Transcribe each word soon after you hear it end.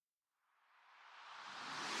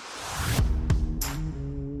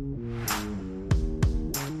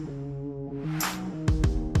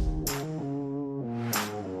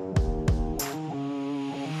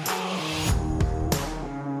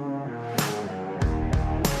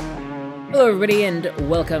Hello, everybody, and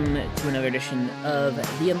welcome to another edition of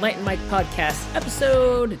the Enlightened Mike Podcast,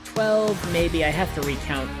 episode 12. Maybe I have to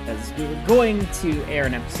recount because we were going to air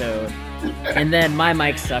an episode, and then my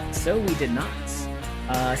mic sucked, so we did not.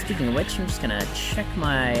 Speaking of which, I'm just gonna check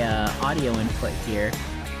my audio input here.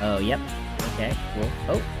 Oh, yep. Okay, cool.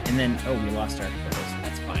 Oh, and then we lost our co-host.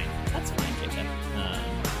 That's fine. That's fine, Jacob.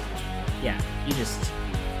 Yeah, you just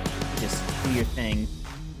do your thing.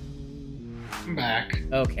 I'm back.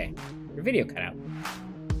 Okay. Your video cut out.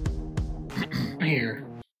 Here.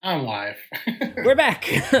 I'm live. We're back.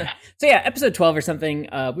 So yeah, episode 12 or something. We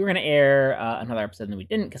were going to air another episode and then we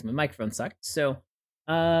didn't because my microphone sucked. So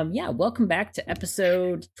yeah, welcome back to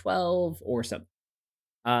episode 12 or something.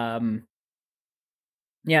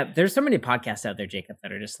 Yeah, there's so many podcasts out there, Jacob,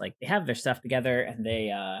 that are just like, they have their stuff together and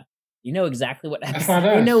they, you know exactly what episode,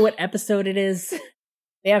 they know what episode it is.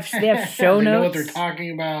 They have show notes. They know what they're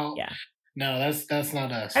talking about. Yeah. No, that's not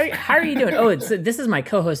us. How are you doing? Oh, this is my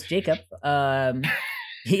co-host Jacob. How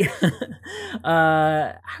are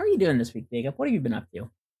you doing this week, Jacob? What have you been up to?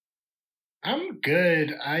 I'm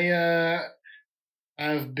good. I've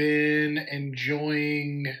been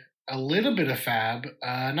enjoying a little bit of fab,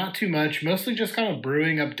 not too much. Mostly just kind of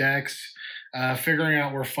brewing up decks, figuring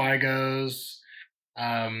out where Fi goes,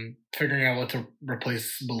 figuring out what to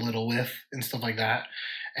replace Belittle with and stuff like that,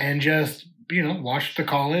 and just watch the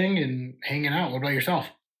calling and hanging out. What about yourself?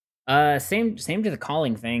 Same to the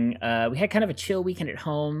calling thing. We had kind of a chill weekend at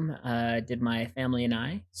home. Did my family and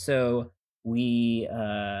I. So we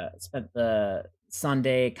spent the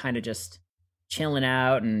Sunday kind of just chilling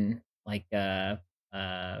out and like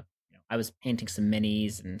I was painting some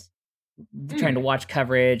minis and trying to watch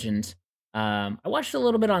coverage, and I watched a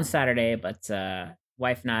little bit on Saturday, but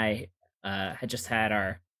wife and I had just had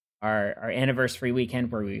our anniversary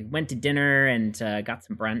weekend where we went to dinner and got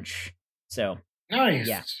some brunch. So nice.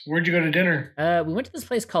 Yeah. Where'd you go to dinner? We went to this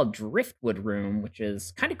place called Driftwood Room, which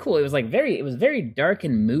is kind of cool. It was very dark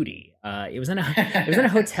and moody. It was in a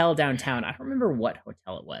hotel downtown. I don't remember what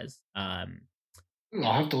hotel it was. I'll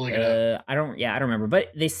have to look it up. I don't remember,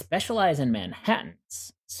 but they specialize in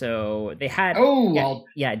Manhattans. So they had I'll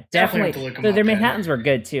definitely have to look them so up their then. Manhattans were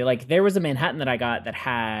good too. Like there was a Manhattan that I got that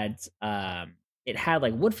had it had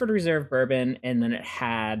like Woodford Reserve bourbon, and then it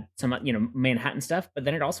had some Manhattan stuff, but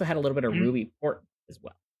then it also had a little bit of Ruby port as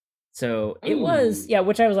well. So it was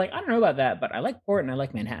which I was like, I don't know about that, but I like port and I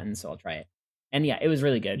like Manhattan, so I'll try it. And yeah, it was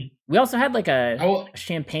really good. We also had like a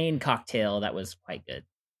champagne cocktail that was quite good.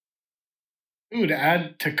 Ooh, to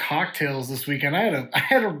add to cocktails this weekend, I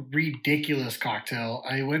had a ridiculous cocktail.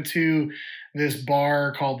 I went to this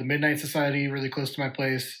bar called the Midnight Society, really close to my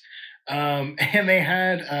place. And they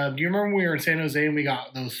had, do you remember when we were in San Jose and we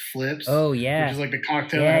got those flips? Oh yeah. Which is like the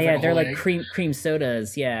cocktail. Yeah, they're like cream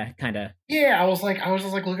sodas. Yeah, kind of. Yeah, I was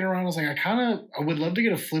just like looking around. I was like, I would love to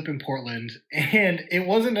get a flip in Portland. And it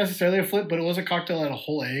wasn't necessarily a flip, but it was a cocktail that had a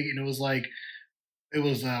whole egg. And it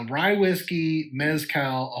was rye whiskey,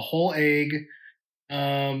 mezcal, a whole egg,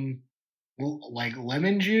 like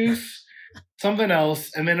lemon juice, something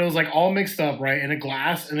else, and then it was like all mixed up right in a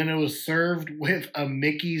glass, and then it was served with a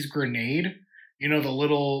Mickey's grenade, the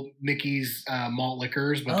little Mickey's malt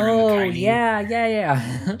liquors, but they're in the tiny.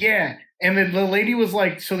 Yeah. And then the lady was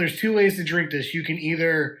like, so there's two ways to drink this. You can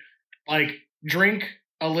either like drink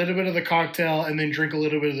a little bit of the cocktail and then drink a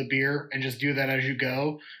little bit of the beer and just do that as you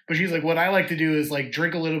go. But she's like, what I like to do is like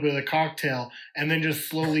drink a little bit of the cocktail and then just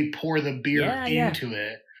slowly pour the beer into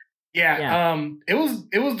it. Yeah. It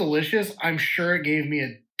was delicious. I'm sure it gave me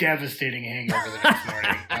a devastating hangover the next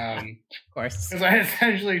morning. Of course. Because I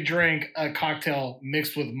essentially drank a cocktail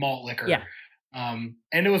mixed with malt liquor. Yeah. And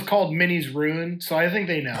it was called Minnie's Ruin. So I think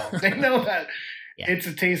they know. They know that it's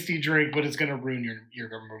a tasty drink, but it's going to ruin your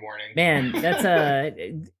morning. Man, that's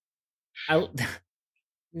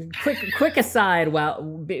quick aside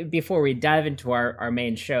before we dive into our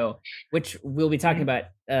main show, which we'll be talking about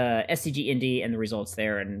SCG Indy and the results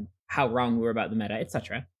there and how wrong we were about the meta,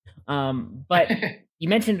 etc. But you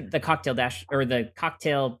mentioned the cocktail the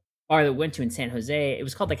cocktail bar that we went to in San Jose. It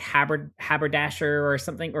was called like Haberdasher or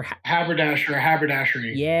something, or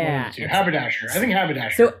Haberdashery. Yeah, Haberdasher. I think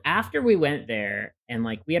Haberdasher. So after we went there and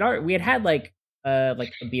like we had like a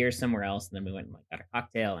beer somewhere else, and then we went and like got a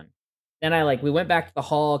cocktail, and then we went back to the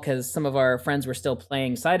hall because some of our friends were still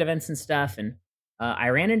playing side events and stuff, and I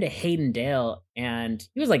ran into Hayden Dale, and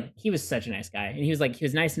he was such a nice guy, and he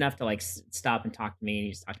was nice enough to like stop and talk to me, and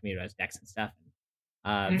he just talked to me about his decks and stuff.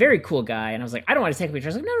 Very cool guy, and I was like, I don't want to take a picture.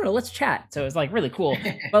 I was like, no, let's chat. So it was like really cool,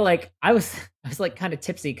 but like I was like kind of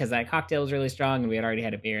tipsy because that cocktail was really strong, and we had already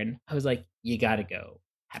had a beer, and I was like, you gotta go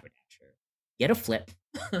Haberdasher, get a flip,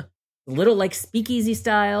 a little like speakeasy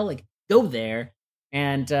style, like go there.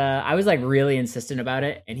 And I was like really insistent about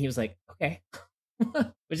it, and he was like, okay.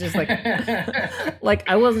 Which is like like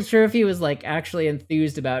I wasn't sure if he was like actually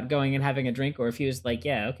enthused about going and having a drink, or if he was like,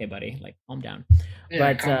 yeah, okay, buddy, like calm down. Yeah,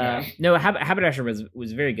 But calm down. no, Haberdasher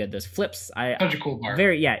was very good. Those flips, Such a cool bar.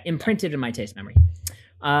 very imprinted in my taste memory.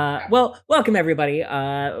 Well, welcome everybody.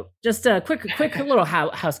 Just a quick little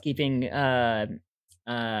housekeeping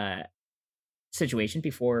situation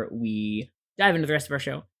before we dive into the rest of our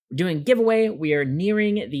show. We're doing giveaway. We are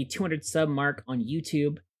nearing the 200 sub mark on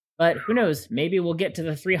YouTube, but who knows? Maybe we'll get to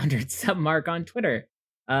the 300 sub mark on Twitter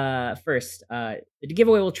first. The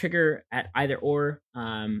giveaway will trigger at either or.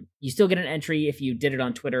 You still get an entry if you did it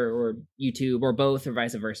on Twitter or YouTube or both, or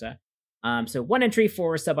vice versa. So one entry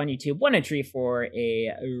for a sub on YouTube, one entry for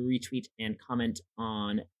a retweet and comment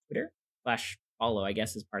on Twitter / follow, I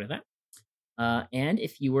guess, is part of that. And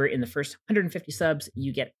if you were in the first 150 subs,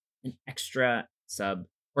 you get an extra sub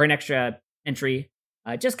or an extra entry,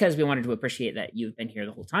 just because we wanted to appreciate that you've been here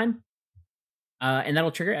the whole time. And that'll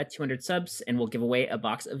trigger at 200 subs, and we'll give away a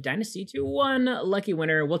box of Dynasty to one lucky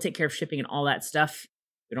winner. We'll take care of shipping and all that stuff,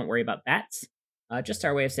 so don't worry about that. Just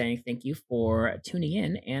our way of saying thank you for tuning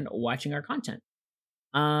in and watching our content.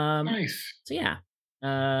 Nice. So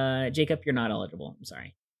yeah, Jacob, you're not eligible. I'm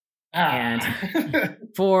sorry. And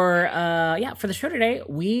for the show today,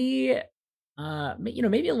 we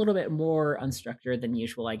maybe a little bit more unstructured than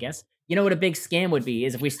usual, I guess. You know what a big scam would be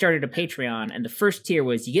is if we started a Patreon and the first tier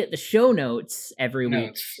was you get the show notes every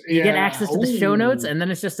week. You get access to the show notes, and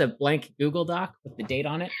then it's just a blank Google Doc with the date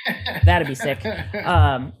on it. That'd be sick.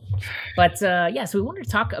 So we wanted to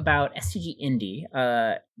talk about STG Indy.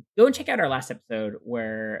 Go and check out our last episode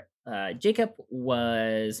where Jacob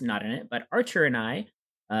was not in it, but Archer and I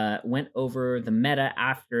went over the meta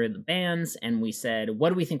after the bans, and we said, what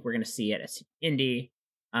do we think we're going to see at STG Indy?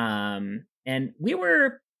 And we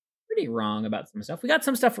were pretty wrong about some stuff. We got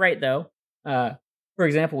some stuff right, though. For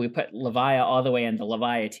example, we put Levia all the way in the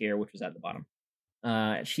Levia tier, which was at the bottom.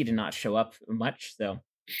 She did not show up much, so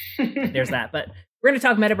there's that. But we're going to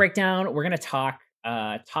talk meta breakdown. We're going to talk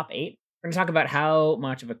top 8. We're going to talk about how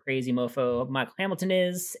much of a crazy mofo Michael Hamilton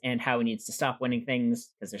is and how he needs to stop winning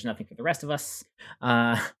things because there's nothing for the rest of us.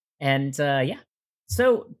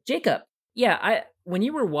 So, Jacob, when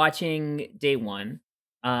you were watching day one,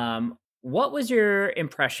 what was your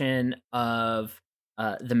impression of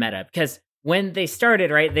the meta? Because when they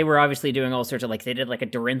started, right, they were obviously doing all sorts of, like, they did like a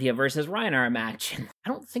Dorinthia versus Rhinar match. And I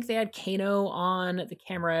don't think they had Kano on the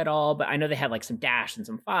camera at all, but I know they had like some Dash and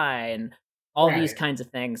some Fi and all these kinds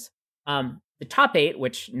of things. The top 8,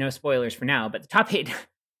 which no spoilers for now, but the top 8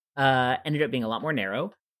 ended up being a lot more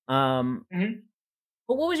narrow. Mm-hmm.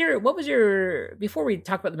 But what was your before we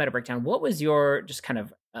talk about the meta breakdown, what was your just kind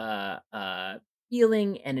of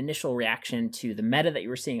feeling and initial reaction to the meta that you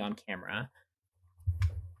were seeing on camera?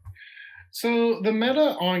 So the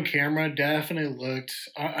meta on camera definitely looked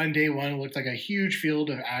on day one looked like a huge field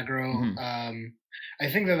of aggro. Mm-hmm. I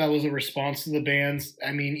think that was a response to the bans.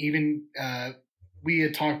 I mean, even we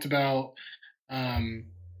had talked about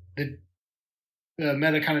the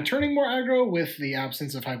meta kind of turning more aggro with the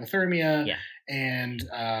absence of hypothermia and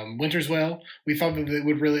Winter's Wail. We thought that it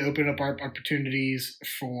would really open up our opportunities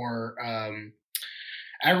for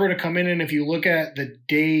aggro to come in. And if you look at the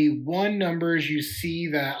day one numbers, you see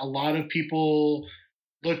that a lot of people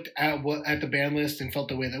looked at the ban list and felt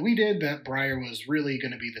the way that we did, that Briar was really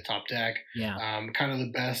going to be the top deck. Kind of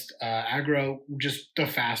the best aggro, just the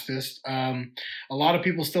fastest. A lot of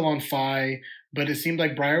people still on Fi, but it seemed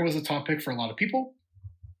like Briar was a top pick for a lot of people.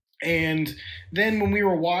 And then when we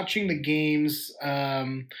were watching the games,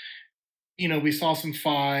 we saw some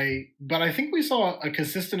Fi, but I think we saw a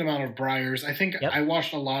consistent amount of Briars. I think I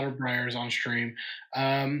watched a lot of Briars on stream.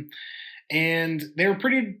 And they were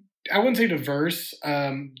pretty, I wouldn't say diverse.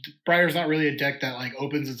 Briar's not really a deck that like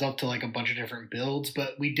opens itself to like a bunch of different builds,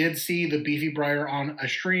 but we did see the beefy Briar on a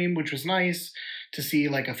stream, which was nice to see,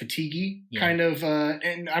 like a fatiguey kind of.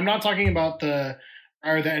 And I'm not talking about the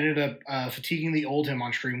Briar that ended up fatiguing the old him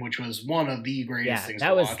on stream, which was one of the greatest things.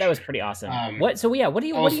 That was pretty awesome. What do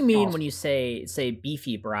you mean when you say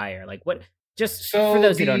beefy Briar? Like what? Just for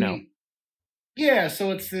those who don't know. Yeah,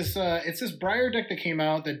 so it's this Briar deck that came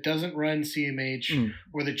out that doesn't run CMH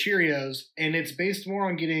or the Cheerios, and it's based more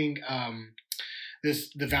on getting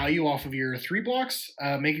the value off of your 3 blocks,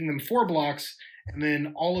 making them 4 blocks, and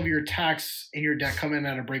then all of your attacks in your deck come in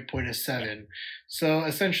at a breakpoint of 7. So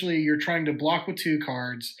essentially, you're trying to block with 2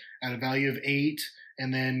 cards at a value of 8,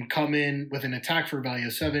 and then come in with an attack for a value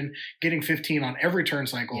of 7, getting 15 on every turn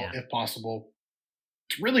cycle if possible.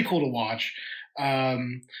 It's really cool to watch.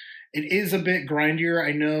 It is a bit grindier.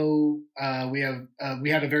 I know we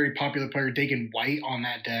had a very popular player, Dagan White, on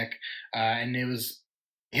that deck, and it was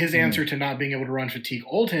his Mhm. answer to not being able to run fatigue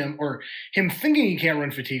ult him, or him thinking he can't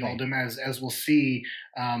run fatigue ult Right. him, as we'll see,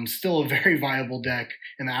 still a very viable deck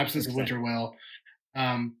in the absence of 100%. Winter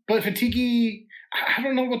Will. But fatigue, I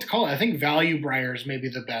don't know what to call it. I think value Briar is maybe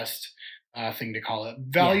the best thing to call it. Yeah.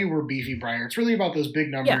 Value or beefy Briar. It's really about those big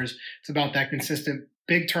Yeah. numbers. It's about that consistent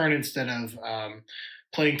big turn instead of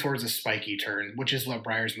playing towards a spiky turn, which is what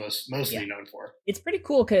Briar's Yeah. mostly known for. It's pretty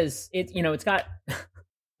cool because it's got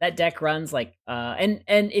that deck runs like and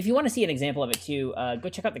if you want to see an example of it too, go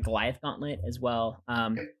check out the Goliath Gauntlet as well.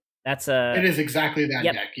 That's It a is exactly that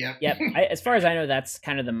yep, deck. Yep. yep. As far as I know, that's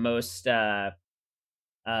kind of the most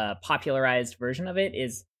popularized version of it.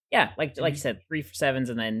 Is yeah, like you Mhm. said, 3 for 7s,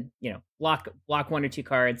 and then block 1 or 2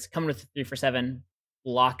 cards, coming with a 3 for 7,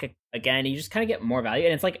 block again. And you just kind of get more value,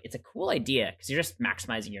 and it's a cool idea because you're just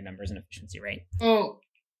maximizing your numbers and efficiency, right? Well,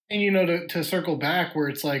 and to circle back where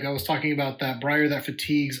it's like I was talking about that Briar that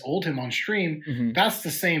fatigues Oldham on stream, Hmm. that's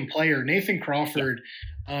the same player. Nathan Yeah, Crawford,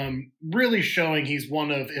 really showing he's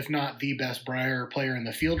one of, if not the best Briar player in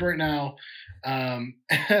the field right now. Um,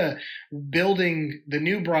 Building the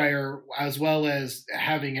new Briar as well as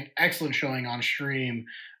having an excellent showing on stream,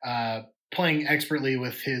 playing expertly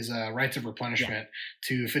with his rites of yeah. replenishment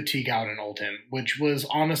to fatigue out an Oldham, which was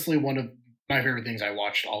honestly one of my favorite things I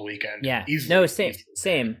watched all weekend. Yeah. No, Easily, same, easily.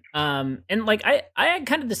 same. And like I had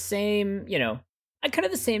kind of the same, I had kind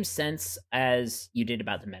of the same sense as you did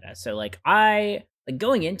about the meta. So like I like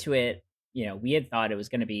going into it, we had thought it was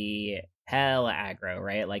going to be hella aggro,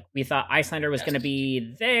 right? Like we thought Icelander was going Yes. to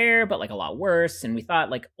be there, but like a lot worse. And we thought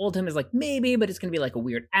like Oldhim is like maybe, but it's going to be like a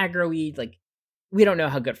weird aggro-y. Like we don't know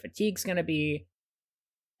how good Fatigue's going to be.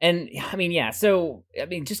 And I mean, yeah. So I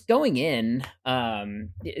mean, just going in,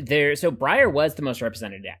 there. So Briar was the most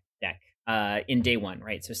represented deck in day one,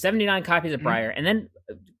 right? So 79 copies of Mhm. Briar, and then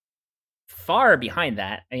far behind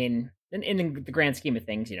that. I mean, in the grand scheme of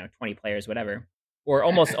things, 20 players, whatever, or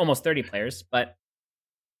almost 30 players. But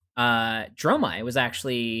Dromai was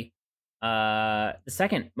actually the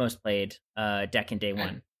second most played deck in day That,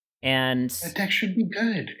 one, and that deck should be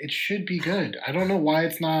good. It should be good. I don't know why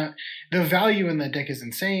it's not. The value in that deck is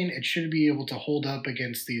insane. It should be able to hold up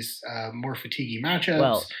against these more fatiguey matchups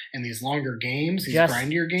well, and these longer games, these Just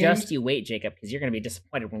grindier just games. you wait, Jacob, because you're going to be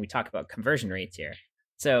disappointed when we talk about conversion rates here.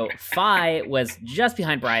 So Phi was just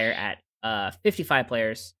behind Briar at 55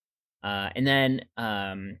 players, and then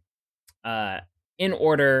in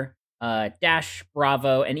order, Dash,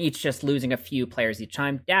 Bravo, and each just losing a few players each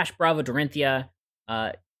time. Dash, Bravo, Dorinthia,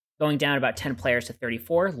 uh, going down about 10 players to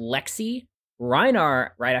 34. Lexi,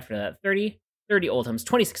 Reinar right after that, 30 Oldhams,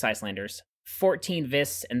 26 Icelanders, 14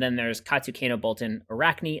 Vis, and then there's Katsu, Kano, Bolton,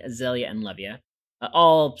 Arachne, Azalea, and Levia,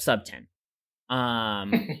 all sub 10,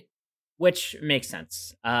 which makes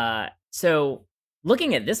sense. So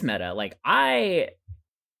looking at this meta, like I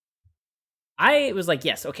was like,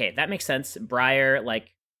 yes, okay, that makes sense. Briar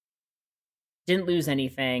like didn't lose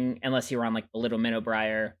anything unless you were on like the Little Minnow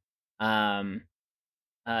Briar. Um,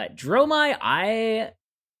 Dromai,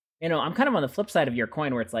 I'm kind of on the flip side of your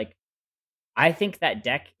coin where it's like I think that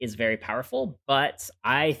deck is very powerful, but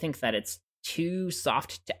I think that it's too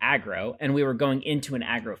soft to aggro, and we were going into an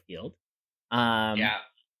aggro field, um, Yeah.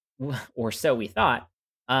 or so we thought.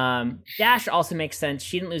 Dash also makes sense.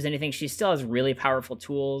 She didn't lose anything. She still has really powerful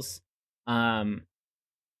tools. Um,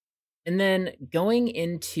 and then going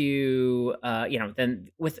into, then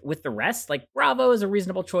with the rest, like Bravo is a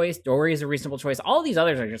reasonable choice. Dory is a reasonable choice. All these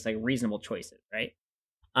others are just like reasonable choices, right?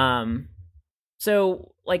 Um,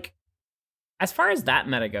 so like as far as that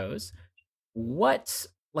meta goes, what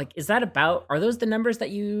like is that about? Are those the numbers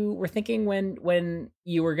that you were thinking when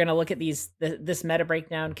you were gonna look at this meta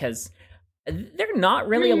breakdown? Because they're not I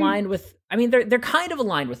really mean, aligned with. I mean, they're kind of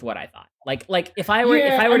aligned with what I thought. Like if yeah, I I were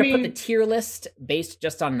to put the mean, tier list based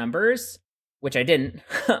just on numbers, which I didn't,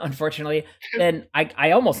 unfortunately, then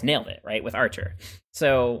I almost nailed it right with Archer.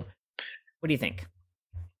 So what do you think?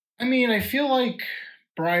 I feel like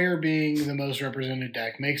Briar being the most represented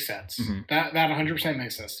deck makes sense. Hmm. That 100%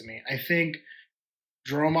 makes sense to me. I think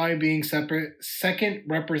Dromai being separate, second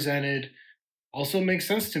represented also makes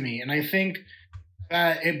sense to me. And I think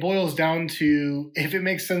that it boils down to if it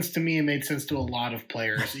makes sense to me, it made sense to a lot of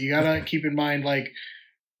players. You gotta keep in mind, like,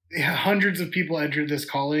 hundreds of people entered this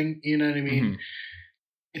calling. You know what I mean? Hmm.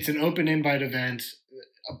 It's an open invite event.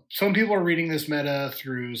 Some people are reading this meta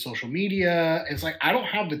through social media. It's like I don't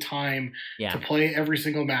have the time to Yeah. play every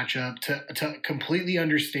single matchup to completely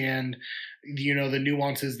understand, the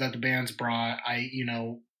nuances that the bands brought. I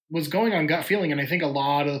was going on gut feeling, and I think a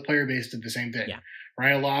lot of the player base did the same thing, Yeah.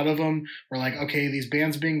 right? A lot of them were like, okay, these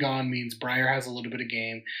bans being gone means Briar has a little bit of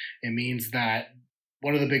game. It means that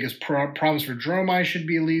one of the biggest problems for Dromai should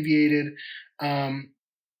be alleviated.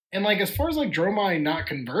 And like as far as like Dromai not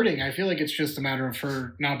converting, I feel like it's just a matter of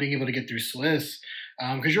her not being able to get through Swiss.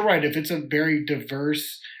 Because you're right, if it's a very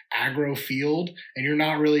diverse aggro field and you're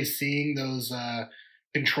not really seeing those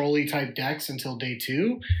control-y type decks until day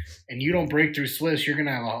 2, and you don't break through Swiss, you're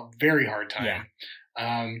gonna have a very hard time. Yeah.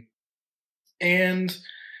 And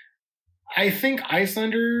I think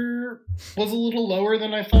Icelander was a little lower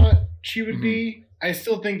than I thought she would be. I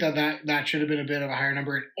still think that should have been a bit of a higher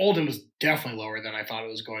number. And Oldham was definitely lower than I thought it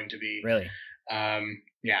was going to be. Really?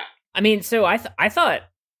 Yeah. I mean, so I thought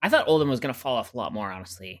Oldham was going to fall off a lot more,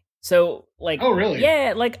 honestly. So like, oh really?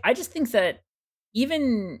 Yeah, like I just think that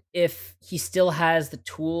even if he still has the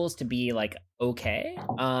tools to be like okay,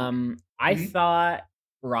 I thought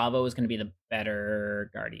Bravo was going to be the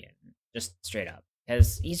better Guardian, just straight up,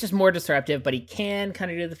 because he's just more disruptive, but he can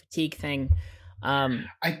kind of do the fatigue thing.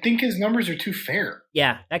 I think his numbers are too fair.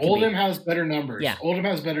 Yeah, that could Oldham be. has better numbers. Yeah. Oldham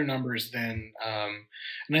has better numbers than,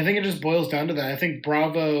 and I think it just boils down to that. I think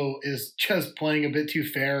Bravo is just playing a bit too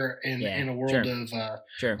fair in a world of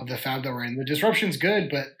the fab that we're in. The disruption's good,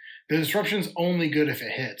 but the disruption's only good if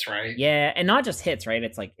it hits, right? Yeah, and not just hits, right?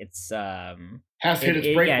 It's like it's has to hit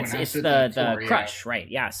its break. Yeah, it's the crush, right?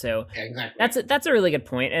 Yeah, so exactly. That's a really good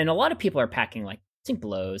point, and a lot of people are packing like sync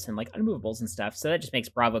blows and like unmovables and stuff, so that just makes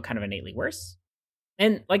Bravo kind of innately worse.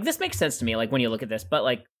 And like this makes sense to me, like when you look at this, but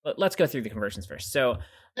like let's go through the conversions first. So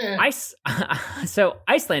so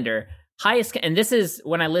Icelander highest, and this is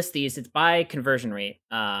when I list these, it's by conversion rate.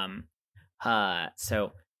 So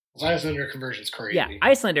Icelander conversion's crazy. Yeah,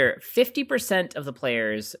 Icelander, 50% of the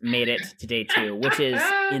players made it to day 2, which is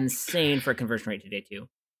insane for a conversion rate to day 2.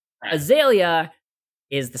 Right. Azalea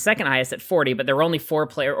is the second highest at 40, but there were only 5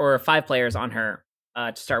 players on her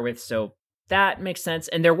to start with, so that makes sense.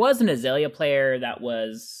 And there was an Azalea player that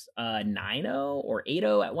was 9-0 or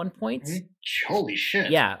 8-0 at one point. Holy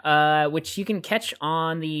shit. Yeah, which you can catch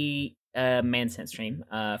on the Mansense stream,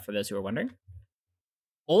 for those who are wondering.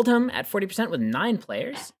 Oldham at 40% with 9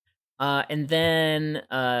 players. And then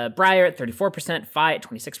Briar at 34%, Fi at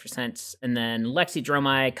 26%, and then Lexi,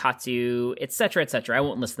 Dromai, Katsu, etc., etc. I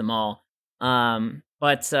won't list them all.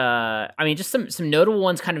 But I mean, just some notable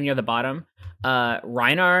ones kind of near the bottom.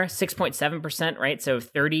 Reinar, 6.7%, right? So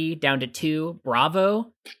 30 down to 2.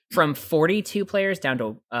 Bravo, from 42 players down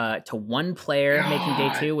to 1 player making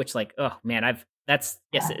day 2, which like, oh man, it's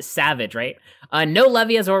savage, right? No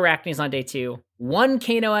Levias or Arachnes on day 2. 1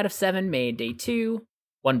 Kano out of 7 made day 2.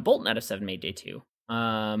 1 Bolton out of 7 made day 2.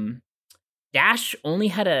 Dash only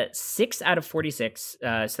had a 6 out of 46,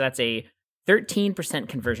 so that's a 13%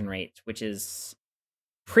 conversion rate, which is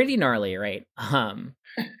pretty gnarly, right?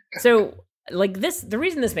 So like this, the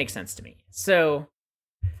reason this makes sense to me. So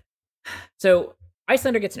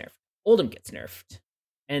Icelander gets nerfed, Oldham gets nerfed,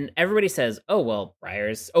 and everybody says, "Oh well,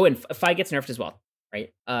 Briar's." Oh, and Fi gets nerfed as well,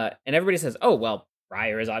 right? And everybody says, "Oh well,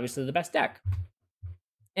 Briar is obviously the best deck."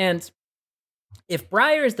 And if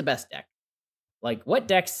Briar is the best deck, like what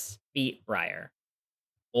decks beat Briar?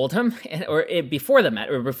 Oldham, before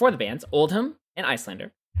the bans, Oldham and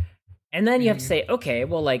Icelander. And then you have to say, okay,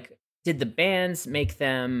 well, like, did the bans make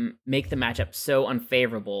the matchup so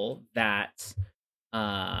unfavorable that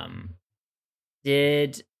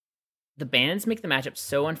did the bans make the matchup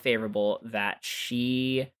so unfavorable that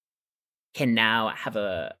she can now have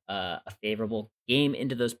a favorable game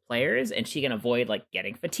into those players, and she can avoid like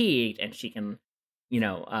getting fatigued, and she can,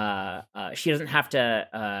 she doesn't have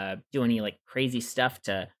to do any like crazy stuff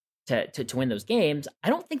to win those games. I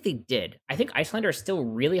don't think they did. I think Icelander is still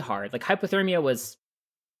really hard. Like Hypothermia was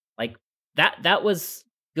like that was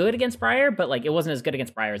good against Briar, but like it wasn't as good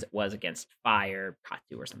against Briar as it was against Fire,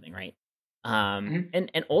 Katu, or something, right?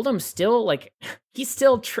 And Oldham still like he's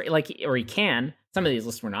still or he can. Some of these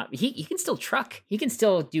lists were not. He can still truck. He can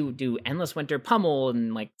still do endless winter pummel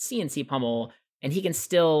and like CNC pummel, and he can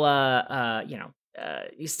still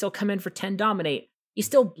he still come in for 10 dominate. He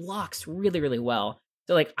still blocks really, really well.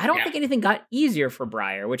 So like I don't think anything got easier for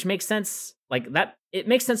Briar, which makes sense. Like that, it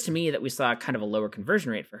makes sense to me that we saw kind of a lower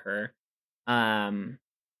conversion rate for her.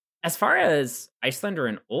 As far as Icelander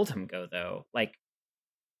and Oldham go, though, like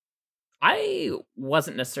I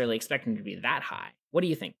wasn't necessarily expecting to be that high. What do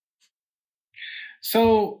you think?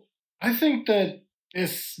 So I think that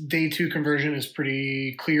this day 2 conversion is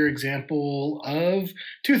pretty clear example of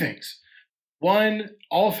 2 things. One,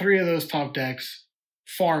 all 3 of those top decks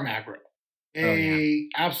farm aggro. Oh yeah. They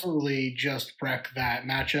absolutely just wreck that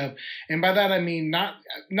matchup. And by that I mean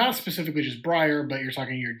not specifically just Briar, but you're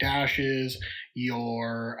talking your dashes,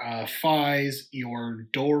 your Fies, your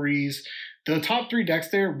Dories. The top three decks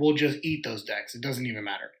there will just eat those decks. It doesn't even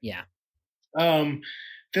matter. Yeah. Um,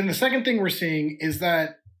 then the second thing we're seeing is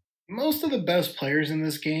that most of the best players in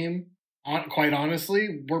this game, quite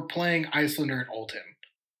honestly, were playing Icelander and Oldhim.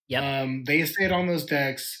 Yep. They stayed on those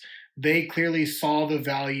decks. They clearly saw the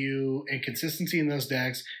value and consistency in those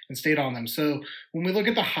decks and stayed on them. So when we look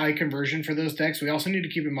at the high conversion for those decks, we also need to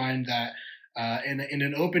keep in mind that in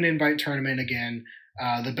an open invite tournament, again,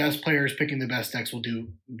 the best players picking the best decks will do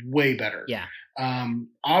way better. Yeah.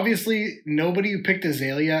 Obviously, nobody who picked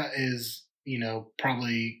Azalea is,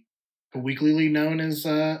 probably weekly known as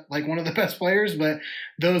like one of the best players, but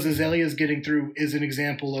those Azaleas getting through is an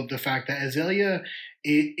example of the fact that Azalea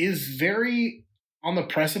is very on the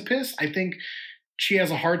precipice. I think she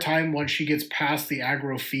has a hard time once she gets past the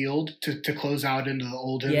aggro field to close out into the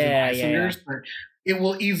Oldhams and Icelanders. But it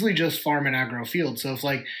will easily just farm an aggro field. So if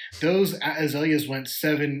like those Azaleas went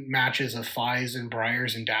 7 matches of Fies and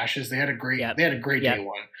Briars and Dashes, they had a great day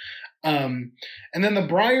one. And then the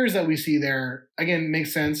Briars that we see there, again,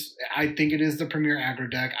 makes sense. I think it is the premier aggro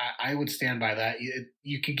deck. I would stand by that.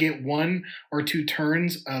 You could get 1 or 2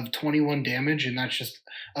 turns of 21 damage, and that's just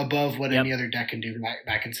above what any other deck can do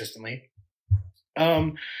that consistently.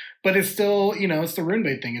 But it's still, it's the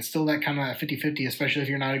Runebait thing. It's still that kind of 50-50, especially if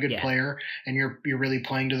you're not a good player and you're really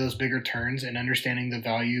playing to those bigger turns and understanding the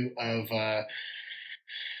value of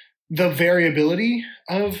the variability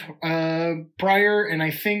of Briar. And I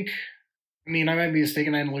think, I might be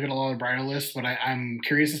mistaken. I didn't look at a lot of Briar lists, but I'm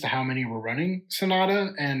curious as to how many were running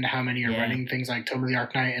Sonata and how many are running things like Tome of the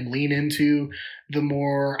Arcanite and lean into the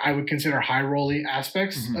more, I would consider, high rolly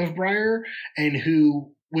aspects of Briar, and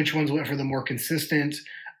which ones went for the more consistent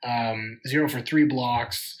 0 for 3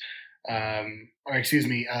 blocks,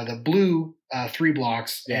 the blue 3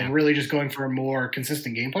 blocks, and really just going for a more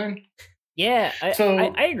consistent game plan. Yeah,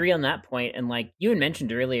 I agree on that point. And like you had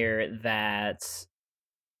mentioned earlier that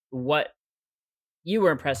what you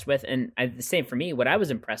were impressed with, and the same for me, what I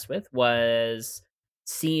was impressed with was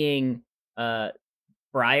seeing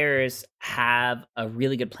Briars have a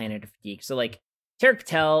really good plan into fatigue. So like Tarek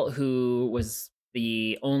Patel, who was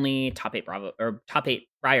the only top 8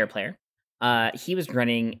 Briar player, he was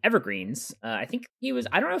running evergreens. I think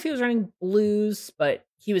I don't know if he was running blues, but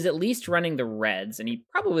he was at least running the reds, and he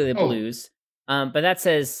probably the blues. But that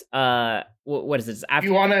says, what is this? Do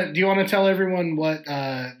you want to tell everyone what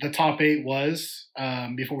the top 8 was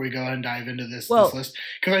before we go ahead and dive into this list?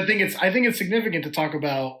 Because I think it's significant to talk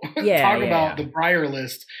about the Briar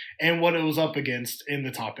list and what it was up against in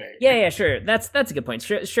the top 8. Yeah, sure. That's a good point.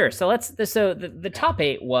 Sure. So the top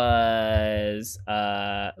 8 was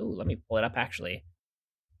let me pull it up actually.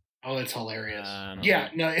 Oh, it's hilarious.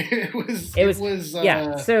 It was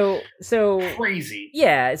so crazy.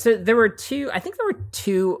 Yeah, so there were two. I think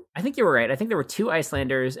you were right. I think there were 2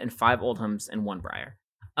 Icelanders and 5 Oldhams and 1 Briar.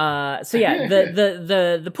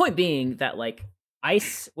 The point being that like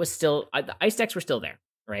the ice decks were still there,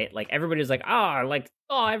 right? Like everybody was like, I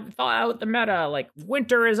thought out the meta. Like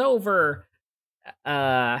winter is over.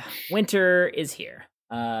 Winter is here.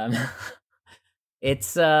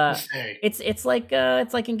 It's like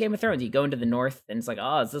in Game of Thrones. You go into the north and it's like,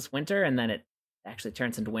 is this winter? And then it actually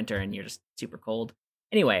turns into winter and you're just super cold.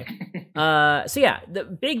 Anyway,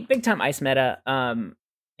 the big time ice meta.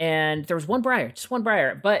 And there was just one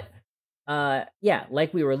Briar. But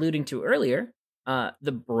like we were alluding to earlier,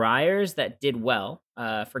 the Briars that did well,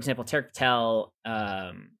 for example, Tarek Patel,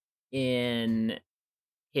 in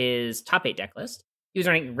his top 8 deck list, he was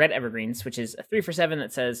running red evergreens, which is a 3 for 7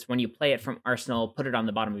 that says when you play it from Arsenal, put it on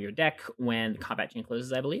the bottom of your deck when the combat chain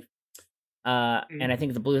closes, I believe. And I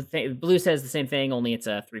think the blue says the same thing, only it's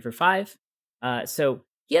a 3 for 5. So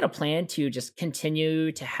he had a plan to just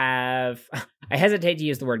continue to have. I hesitate to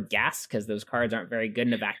use the word gas because those cards aren't very good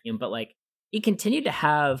in a vacuum, but like he continued to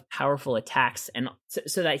have powerful attacks, and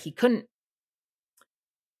so that he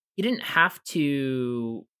didn't have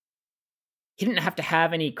to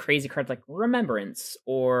have any crazy cards like Remembrance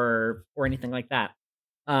or anything like that.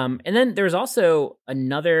 And then there's also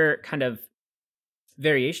another kind of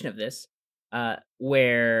variation of this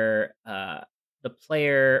where the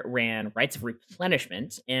player ran Rites of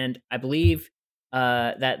Replenishment, and I believe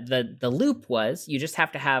that the loop was you just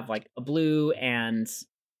have to have like a blue and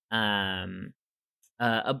and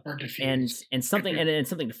something and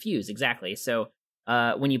something to fuse, exactly. So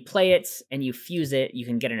when you play it and you fuse it, you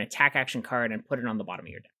can get an attack action card and put it on the bottom of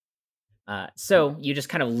your deck. So you just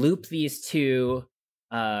kind of loop these 2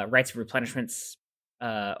 Rites of Replenishments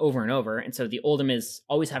over and over, and so the Oldhim is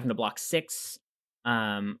always having to block 6,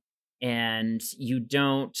 um, and you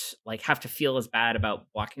don't, like, have to feel as bad about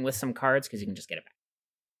blocking with some cards because you can just get it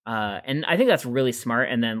back. And I think that's really smart,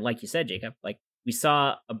 and then, like you said, Jacob, like, we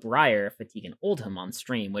saw a Briar fatigue an Oldhim on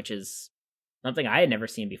stream, which is something I had never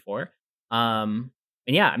seen before. And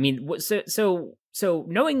yeah, I mean, so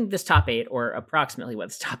knowing this top 8, or approximately what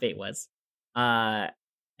this top 8 was, and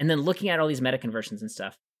then looking at all these meta conversions and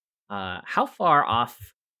stuff, how far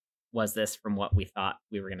off was this from what we thought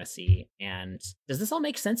we were going to see? And does this all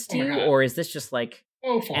make sense to Oh my you, God. or is this just like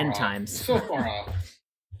So far end off. times? So far off.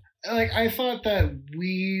 Like, I thought that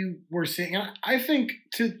we were seeing, and I think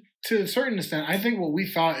to a certain extent, I think what we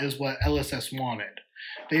thought is what LSS wanted.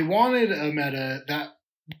 They wanted a meta that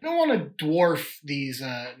they don't want to dwarf these,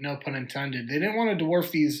 no pun intended, they didn't want to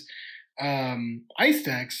dwarf these ice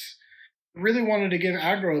decks. Really wanted to give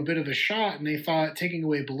aggro a bit of a shot, and they thought taking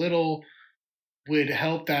away Belittle would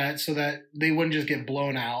help that so that they wouldn't just get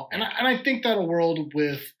blown out. And I think that a world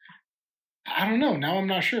with, I don't know, now I'm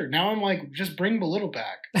not sure. Now I'm like, just bring Belittle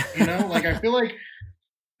back. You know, like I feel like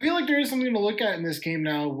there is something to look at in this game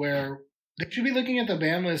now where they should be looking at the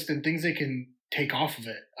ban list and things they can take off of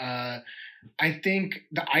it. I think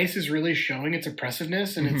the ice is really showing its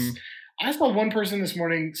oppressiveness, and it's. I saw one person this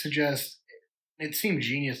morning suggest, it seemed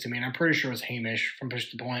genius to me, and I'm pretty sure it was Hamish from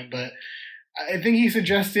Push the Point, but I think he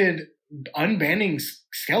suggested unbanning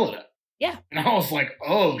Skeleton. Yeah. And I was like,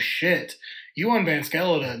 oh shit, you unban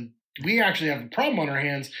Skeleton, we actually have a problem on our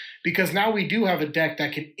hands, because now we do have a deck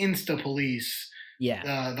that can insta-police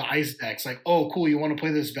the ice decks. Like, oh, cool, you want to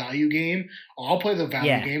play this value game? I'll play the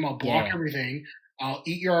value game. I'll block everything. I'll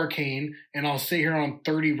eat your arcane, and I'll sit here on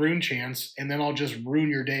 30 rune chance, and then I'll just ruin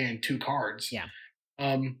your day in 2 cards. Yeah.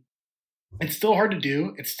 It's still hard to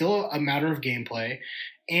do. It's still a matter of gameplay.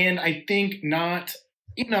 And I think I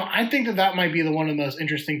think that might be one of the most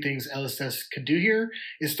interesting things LSS could do here,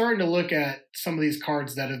 is starting to look at some of these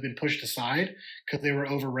cards that have been pushed aside because they were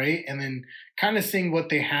overrate, and then kind of seeing what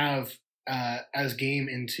they have as game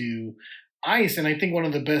into ice. And I think one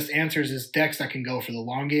of the best answers is decks that can go for the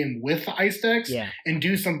long game with the ice decks and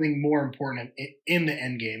do something more important in the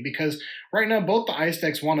end game. Because right now, both the ice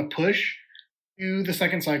decks want to push to the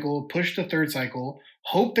second cycle, push the third cycle,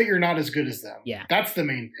 hope that you're not as good as them. Yeah. That's the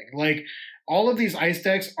main thing. Like, all of these ice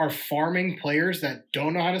decks are farming players that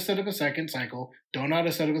don't know how to set up a second cycle, don't know how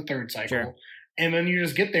to set up a third cycle. Sure. And then you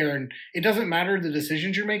just get there, and it doesn't matter the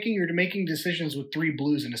decisions you're making. You're making decisions with 3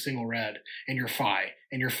 blues and a single red, and you're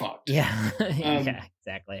and you're fucked. Yeah. Yeah,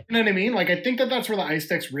 exactly. You know what I mean? Like, I think that's where the ice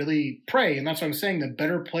decks really prey. And that's what I'm saying. The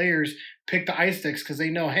better players pick the ice decks because they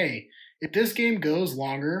know, hey, if this game goes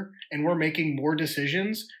longer and we're making more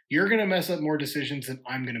decisions, you're going to mess up more decisions than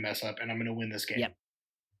I'm going to mess up, and I'm going to win this game. Yep.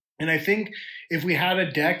 And I think if we had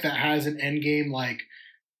a deck that has an end game like,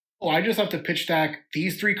 oh, I just have to pitch stack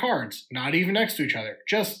these 3 cards, not even next to each other,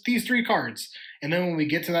 just these 3 cards. And then when we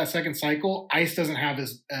get to that second cycle, ice doesn't have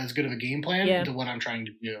as good of a game plan into what I'm trying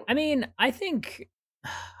to do. I mean, I think,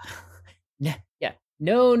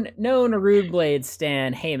 known Runeblade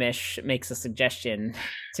stan Hamish makes a suggestion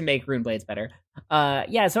to make Runeblades better.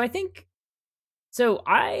 So I think,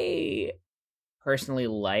 I personally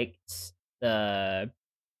liked the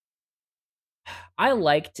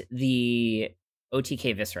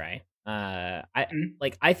OTK Viserai.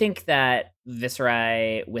 I think that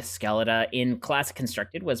Viserai with Skeleta in Classic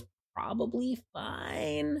Constructed was probably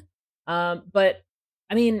fine. But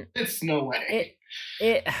I mean, it's no way.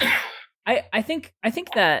 I think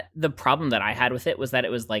that the problem that I had with it was that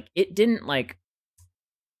it was like it didn't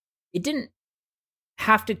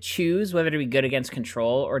have to choose whether to be good against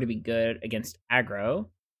control or to be good against aggro.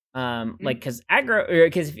 Because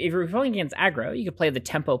if you're playing against aggro, you could play the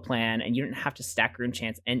tempo plan and you didn't have to stack rune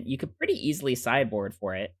chance, and you could pretty easily sideboard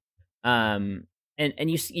for it. And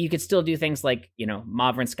you could still do things like,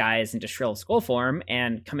 Mauvrin Skies into Shrill Skullform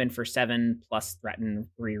and come in for 7 plus threaten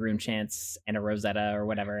 3 rune chance and a Rosetta or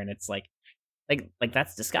whatever, and it's like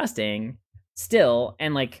that's disgusting still.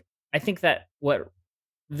 And like, I think that what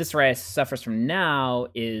Viserai suffers from now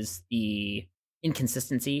is the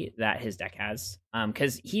inconsistency that his deck has,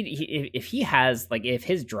 because if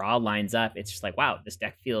his draw lines up, it's just like, wow, this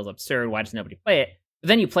deck feels absurd, why does nobody play it? But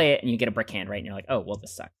then you play it and you get a brick hand, right, and you're like, oh well,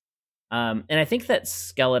 this sucks. And I think that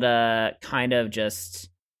Skeleta kind of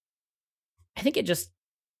I think it just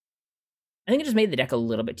made the deck a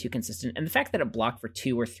little bit too consistent, and the fact that it blocked for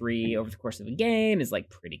 2 or 3 over the course of a game is like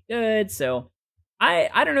pretty good. So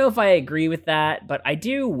I don't know if I agree with that, but I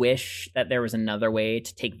do wish that there was another way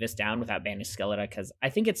to take this down without banning Skeleta, because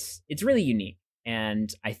I think it's really unique,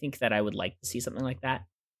 and I think that I would like to see something like that.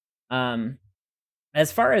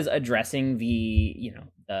 as far as addressing the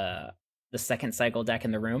second cycle deck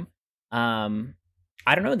in the room,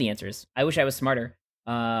 I don't know the answers. I wish I was smarter.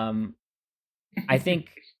 I think,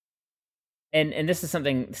 and this is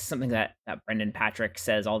something that Brendan Patrick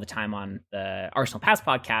says all the time on the Arsenal Pass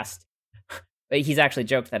podcast, but he's actually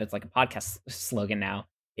joked that it's like a podcast slogan now.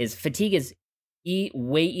 Is fatigue is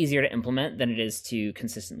way easier to implement than it is to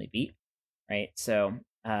consistently beat, right? So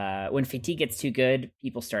when fatigue gets too good,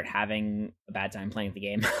 people start having a bad time playing the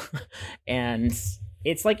game, and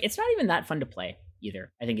it's like it's not even that fun to play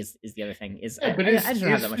either. I think is the other thing is Yeah, but I just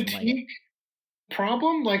don't have that much fun playing it. fatigue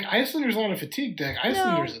problem? Like Icelander's not a fatigue deck.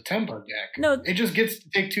 Icelander's a tempo deck. No, it just gets to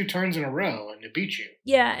take 2 turns in a row and it beats you.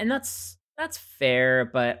 Yeah, and that's fair,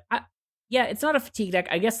 but yeah, it's not a fatigue deck.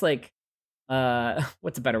 I guess like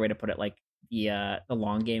what's a better way to put it? Like the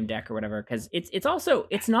long game deck or whatever, because it's also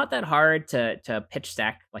it's not that hard to pitch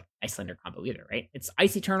stack like Icelander combo either, right? It's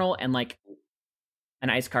Ice Eternal and like an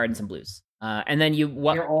ice card and some blues. And then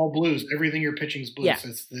They're all blues. Everything you're pitching is blues. Yeah,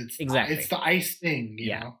 it's exactly. It's the ice thing,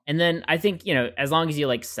 you know. And then I think, as long as you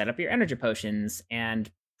like set up your energy potions, and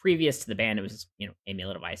previous to the ban it was,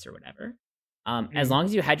 Amulet of Ice or whatever. As long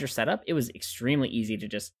as you had your setup, it was extremely easy to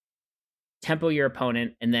just tempo your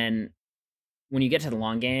opponent, and then when you get to the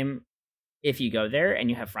long game, if you go there and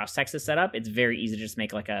you have Frost Texas set up, it's very easy to just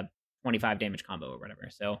make like a 25 damage combo or whatever.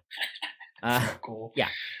 So so cool. Yeah.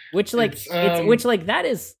 Which like that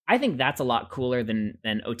is, I think that's a lot cooler than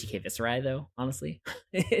OTK Viscerai though, honestly.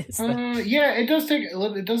 Yeah, it does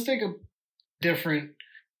take a different.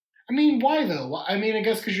 I mean, why though? I mean, I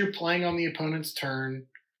guess because you're playing on the opponent's turn.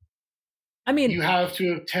 I mean, you have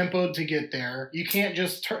to have tempo to get there. You can't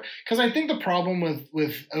just because I think the problem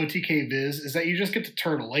with OTK Viz is that you just get to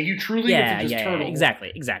turtle. Like you truly get to just turtle.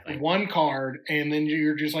 Exactly. One card, and then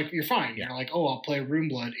you're just like you're fine. Yeah. You're like, oh, I'll play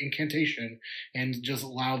Runeblood Incantation and just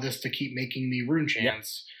allow this to keep making me rune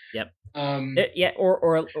chance. Yep.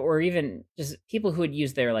 Or even just people who would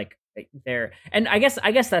use their and I guess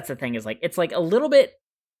that's the thing is like it's like a little bit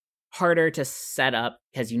harder to set up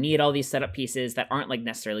because you need all these setup pieces that aren't like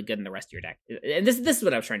necessarily good in the rest of your deck. And this is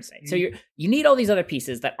what I was trying to say. So you need all these other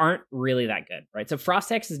pieces that aren't really that good, right? So Frost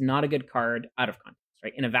Hex is not a good card out of context,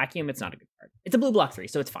 right? In a vacuum, it's not a good card. It's a blue block 3,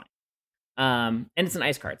 so it's fine. And it's an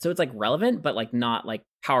ice card, so it's like relevant, but like not like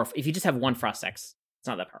powerful. If you just have one Frost Hex, it's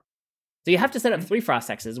not that powerful. So you have to set up 3 Frost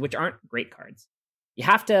Hexes, which aren't great cards. You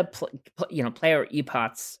have to play our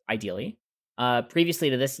Epots ideally.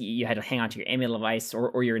 Previously to this, you had to hang on to your Amulet of Ice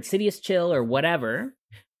or your Insidious Chill or whatever.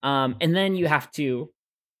 And then you have to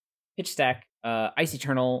pitch stack Ice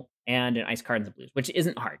Eternal and an Ice card in the blues, which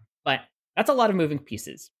isn't hard, but that's a lot of moving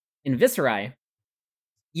pieces. In Viscerai,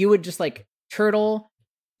 you would just like turtle,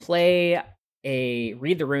 play a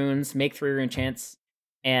Read the Runes, make 3 rune chants,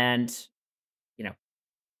 and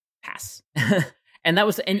pass. And that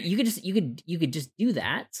was, and you could just do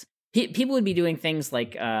that. People would be doing things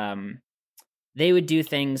like they would do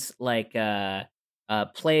things like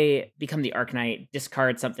play, become the Arcanite,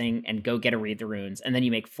 discard something, and go get a Read the Runes, and then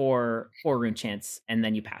you make 4 rune chants, and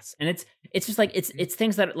then you pass. And it's just like it's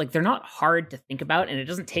things that like they're not hard to think about, and it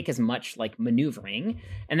doesn't take as much like maneuvering.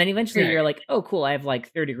 And then eventually you're like, oh cool, I have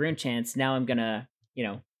like 30 rune chants. Now I'm gonna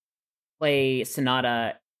play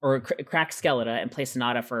Sonata or crack Skeleton and play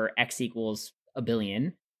Sonata for X equals a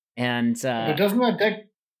billion. And but doesn't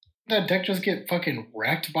that deck just get fucking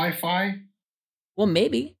wrecked by Fi? Well,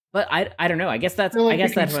 maybe, but I don't know. I guess that's what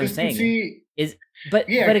I'm saying. But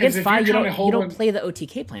against Fi, you don't play the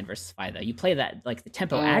OTK plan versus Fi though. You play that like the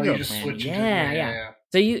tempo aggro plan. Yeah.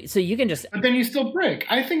 So you can just. But then you still break.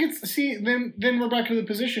 I think it's then we're back to the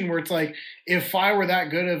position where it's like if Fi were that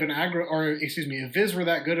good of an aggro, or excuse me, if Viz were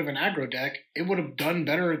that good of an aggro deck, it would have done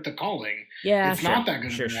better at the calling. Yeah, it's not that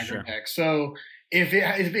good of an aggro deck. So if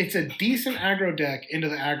it's a decent aggro deck into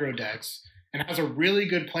the aggro decks and has a really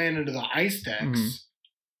good plan into the ice decks,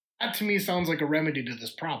 that to me sounds like a remedy to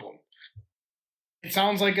this problem. It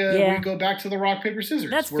sounds like we go back to the rock, paper,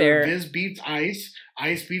 scissors. That's where fair. Viz beats ice,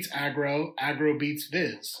 ice beats aggro, aggro beats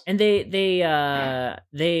Viz. And they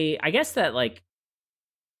I guess that like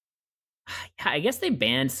I guess they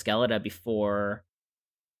banned Skeleton before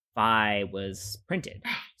Fi was printed.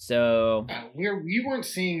 So we weren't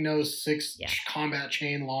seeing no 6 combat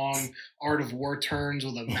chain long Art of War turns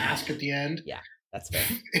with a mask at the end. Yeah, that's fair.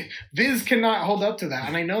 Viz cannot hold up to that,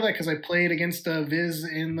 and I know that because I played against Viz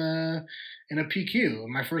in a PQ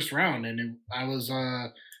in my first round, and I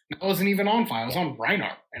wasn't even on Fi. I was on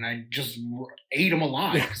Reinhardt, and I just ate him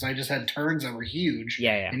alive because I just had turns that were huge.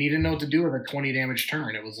 Yeah. And he didn't know what to do with a 20 damage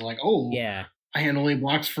turn. It was like, I had only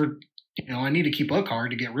blocks for I need to keep a card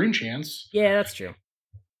to get rune chance. Yeah, that's true.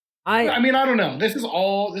 I I mean, I don't know. This is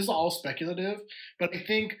all speculative, but I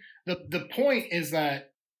think the point is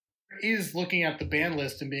that is looking at the ban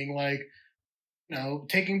list and being like,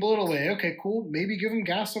 taking bullet away. Okay, cool. Maybe give him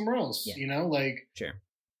gas somewhere else. yeah, Like, sure.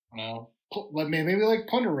 I don't know, like maybe like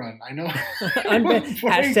Plunder Run. I know Unban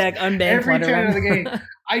hashtag unban every Plunder tenant of the game. Run.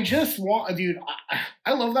 I just want, dude.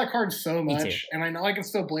 I love that card so Me too. much, and I know I can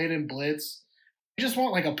still play it in Blitz. I just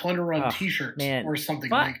want like a Plunder Run Oh T-shirt man, or something.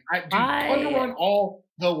 fi Like, dude, Plunder fi Run all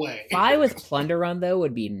the way. fi with Plunder Run though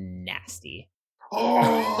would be nasty.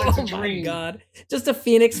 Oh, it's a Oh my dream. god, just a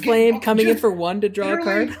Phoenix Flame coming in Just for 1 to draw a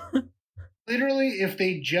literally, card. literally, if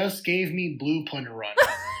they just gave me blue Plunder Run,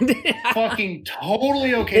 fucking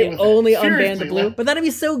totally okay They with only it. unban the Seriously, blue, but that'd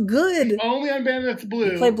be so good. only unban the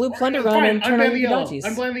blue. You play blue Plunder Run Fine, and turn on unban the your yellow. Dodgies.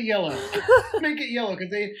 Unban the yellow. Make it yellow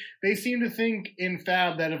because they seem to think in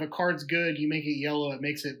Fab that if a card's good, you make it yellow, it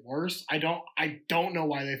makes it worse. I don't know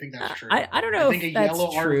why they think that's true. I don't know think if a that's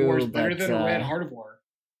yellow Art of War is true, better but than a red Heart of War.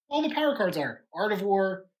 All the power cards are Art of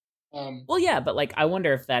War, well, yeah, but like I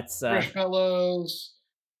wonder if that's Fresh Fellows,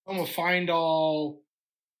 Home of Find All.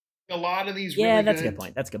 A lot of these yeah, really that's a good good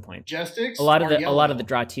point. That's a good point. Majestics. A lot of are the yellow.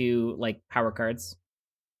 draw 2 like power cards.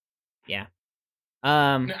 Yeah.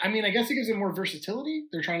 I mean, I guess it gives it more versatility.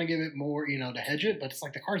 They're trying to give it more, to hedge it, but it's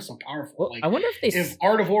like the card's so powerful. Well, Like, I wonder if they if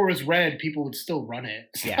Art of War was red, people would still run it.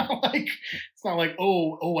 It's Yeah. not like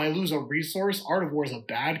oh, I lose a resource. Art of War is a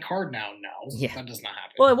bad card now. No, Yeah. that does not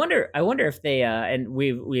happen. Well, I wonder if they and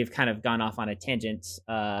we've kind of gone off on a tangent.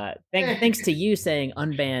 Thanks to you saying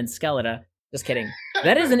unban Skeletor. Just kidding.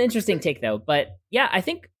 That is an interesting take though. But yeah, I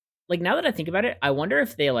think like now that I think about it, I wonder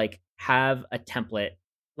if they like have a template.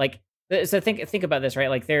 Like so think about this, right?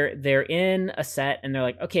 Like they're in a set and they're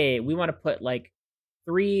like, okay, we want to put like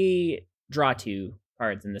 3 draw 2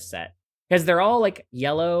 cards in this set. Because they're all like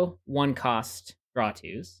yellow 1 cost draw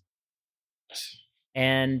 2s.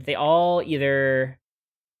 And they all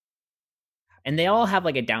have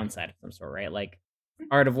like a downside of some sort, right? Like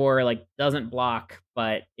Art of War like doesn't block,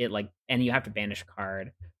 but it like and you have to banish a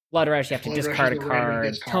card. Blood Rush, you have to Blood Rush discard a is a random card.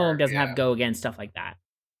 discard, Tome doesn't yeah. have go again, stuff like that.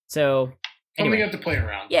 So Something anyway, you have to play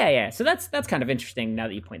around. yeah. So that's kind of interesting now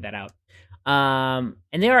that you point that out. And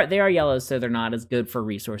they are yellows, so they're not as good for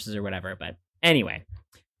resources or whatever. But anyway,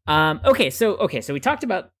 okay. So we talked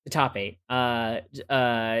about the top 8. How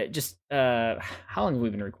long have we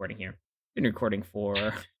been recording here? We've been recording for.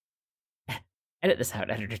 Edit this out,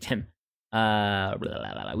 editor Tim.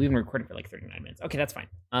 We've been recording for like 39 minutes. Okay, that's fine.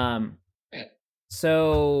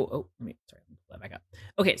 So let me pull that back up.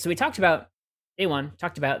 Okay, so we talked about day 1,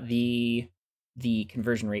 talked about the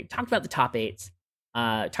conversion rate, talked about the top 8s,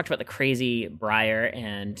 talked about the crazy Briar,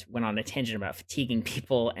 and went on a tangent about fatiguing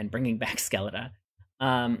people and bringing back Skeletor.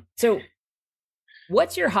 So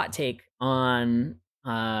what's your hot take on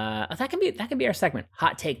that can be our segment,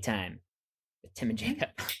 hot take time with Tim and Jacob.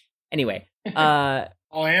 Anyway, all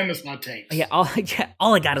I am is hot takes. Yeah, all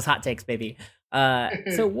I got is hot takes, baby.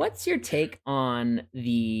 So what's your take on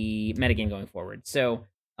the metagame going forward? So,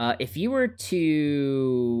 if you were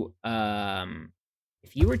to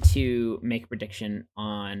make a prediction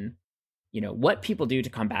on, what people do to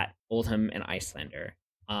combat Oldhim and Icelander,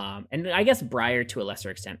 and I guess Briar to a lesser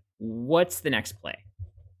extent, what's the next play?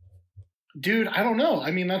 Dude, I don't know.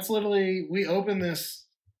 I mean, that's literally, we opened this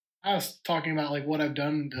us talking about like what I've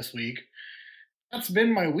done this week. That's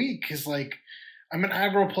been my week. Is like, I'm an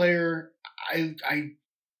aggro player. I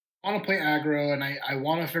want to play aggro, and I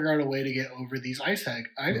want to figure out a way to get over these ice hag.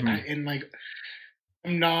 And like,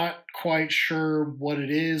 I'm not quite sure what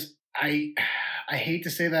it is. I hate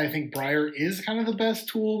to say that I think Briar is kind of the best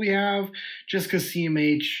tool we have, just because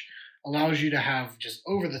CMH allows you to have just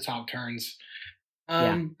over the top turns.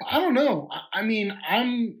 But I don't know. I mean,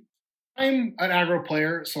 I'm an aggro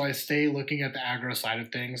player, so I stay looking at the aggro side of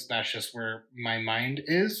things. That's just where my mind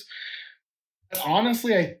is. But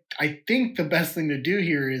honestly, I think the best thing to do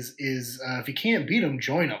here is if you can't beat them,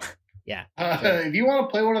 join them. Yeah. If you want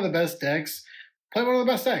to play one of the best decks, play one of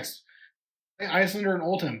the best decks. Play Icelander and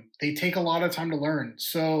Oldhim. They take a lot of time to learn.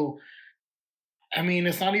 So, I mean,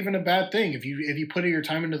 it's not even a bad thing. If you put your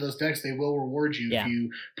time into those decks, they will reward you. Yeah. If you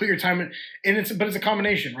put your time in, but it's a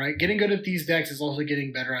combination, right? Getting good at these decks is also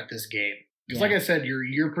getting better at this game. Because, like I said,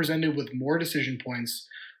 you're presented with more decision points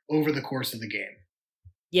over the course of the game.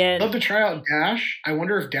 Yeah. I'd love to try out Dash. I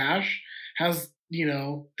wonder if Dash has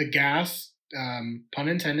the gas, pun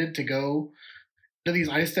intended, to go to these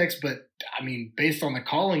ice decks. But I mean, based on the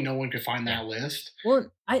calling, no one could find that list.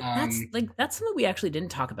 Well, that's something we actually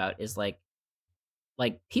didn't talk about. Is like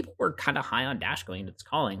people were kind of high on Dash going into this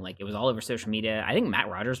calling. Like it was all over social media. I think Matt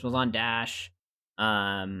Rogers was on Dash.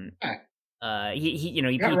 Matt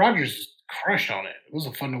Rogers is crushed on it. It was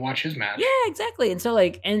fun to watch his Yeah, match. exactly. And so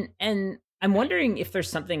like, and I'm wondering if there's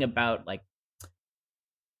something about like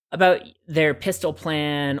about their pistol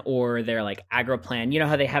plan or their like aggro plan. You know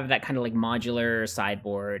how they have that kind of like modular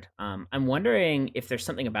sideboard. I'm wondering if there's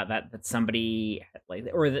something about that somebody like,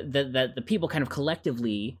 or the people kind of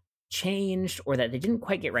collectively changed, or that they didn't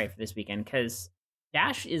quite get right for this weekend. Because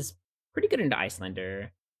Dash is pretty good into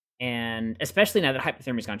Icelander, and especially now that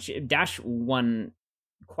Hypothermia's gone, Dash won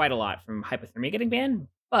quite a lot from Hypothermia getting banned.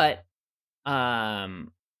 But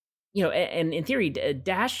um, and in theory,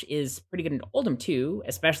 Dash is pretty good in Oldhim too,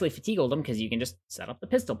 especially Fatigue Oldhim, because you can just set up the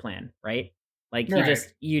pistol plan, right? Like Right.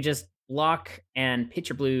 you just block and pitch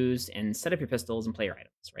your blues and set up your pistols and play your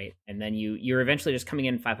items, right? And then you're eventually just coming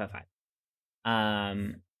in 5/5/5.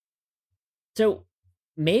 Um, so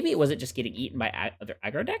maybe was it just getting eaten by other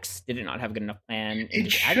aggro decks? Did it not have a good enough plan into It the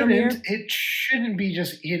aggro shouldn't. mirror? It shouldn't be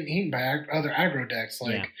just eaten by other aggro decks.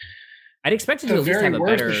 Yeah, Like, I'd expect it at to the at least have very a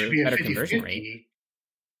worst, it should be a better conversion rate. 50-50.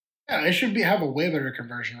 Yeah, it should have a way better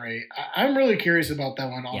conversion rate. I'm really curious about that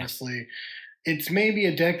one, Yeah, honestly. It's maybe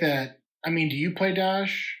a deck that, I mean, do you play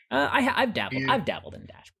Dash? I've Do dabbled. you? I've dabbled in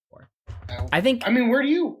Dash before. No. I think I mean, where do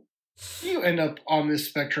you end up on this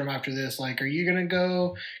spectrum after this? Like, are you gonna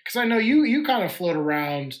go? Because I know you kind of float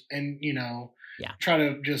around and yeah. try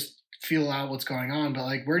to just feel out what's going on. But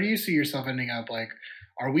like, where do you see yourself ending up? Like,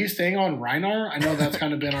 are we staying on Rhinar? I know that's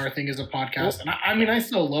kind of been our thing as a podcast, Well, and I mean, I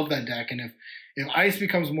still love that deck. And if Ice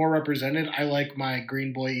becomes more represented, I like my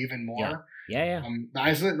Green Boy even yeah, more. yeah. The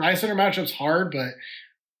Ice Center matchup's hard, but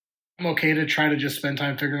I'm okay to try to just spend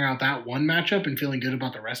time figuring out that one matchup and feeling good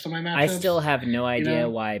about the rest of my I matchups. still have no You idea know.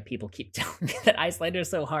 why people keep telling me that Icelander is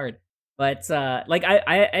so hard. But like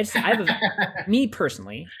I have me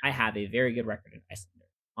personally, I have a very good record in Icelander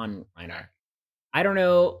on Rhinar. I don't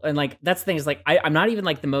know, and like that's the thing is like I'm not even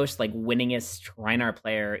like the most like winningest Rhinar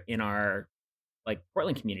player in our like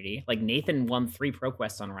Portland community. Like Nathan won 3 Pro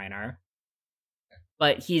Quests on Rhinar,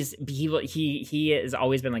 but he has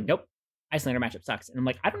always been like, nope, Icelander matchup sucks. And I'm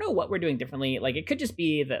like, I don't know what we're doing differently. Like it could just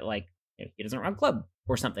be that like he doesn't run club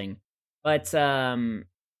or something. But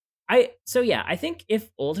I think if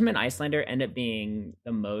Ultimate Icelander end up being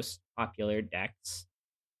the most popular decks,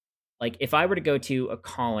 like if I were to go to a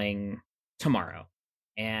calling tomorrow,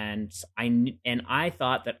 and I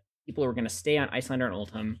thought that people were going to stay on Icelander and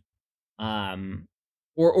Oldhim,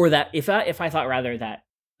 or that if I thought rather that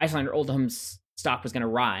Icelander Oldham's stock was going to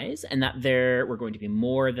rise, and that there were going to be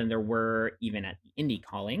more than there were even at the indie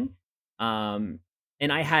calling, and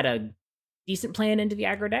I had a decent plan into the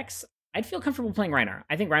aggro decks, I'd feel comfortable playing Rhinar.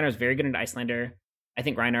 I think Rhinar is very good into Icelander. I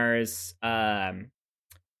think Rhinar's I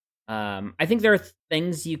think there are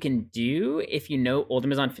things you can do if you know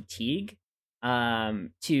Oldhim is on fatigue, to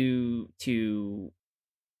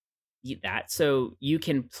eat that. So you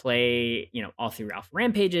can play, all through Ralph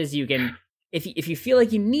Rampages. You can, if you feel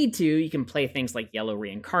like you need to, you can play things like Yellow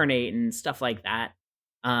Reincarnate and stuff like that.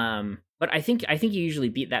 But I think you usually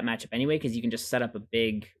beat that matchup anyway, because you can just set up a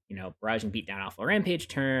big, barrage and beat down Alpha Rampage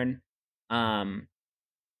turn.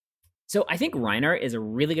 So I think Rhinar is a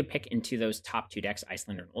really good pick into those top 2 decks,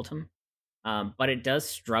 Icelander and Oldhim. But it does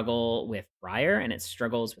struggle with Briar, and it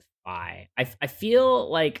struggles with Fi. I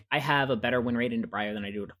feel like I have a better win rate into Briar than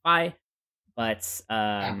I do into Fi, but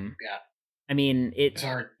Yeah, I mean it's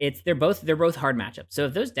hard. they're both hard matchups. So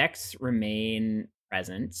if those decks remain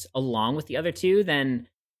present along with the other 2, then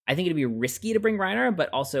I think it'd be risky to bring Rhinar, but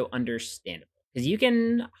also understandable, because you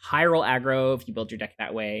can high roll aggro if you build your deck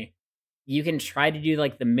that way. You can try to do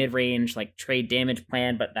like the mid range like trade damage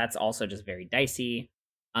plan, but that's also just very dicey.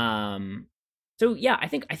 So yeah, I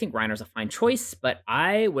think Rhinar's a fine choice, but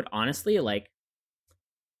I would honestly like,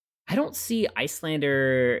 I don't see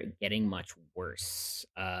Icelander getting much worse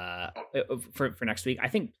for next week. I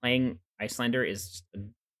think playing Icelander is just a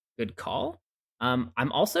good call. I'm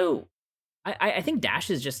also I think Dash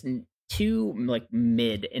is just too like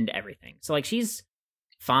mid into everything. So like she's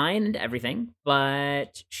fine into everything,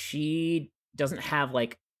 but she doesn't have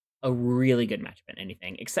like a really good matchup in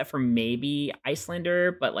anything except for maybe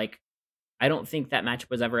Icelander, but like I don't think that matchup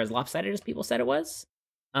was ever as lopsided as people said it was.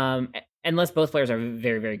 Unless both players are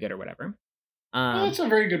very, very good or whatever. Well, that's a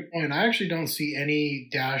very good point. I actually don't see any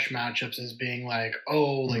Dash matchups as being like,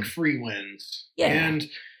 like free wins. Yeah. And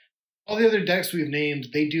all the other decks we've named,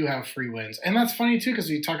 they do have free wins. And that's funny too, because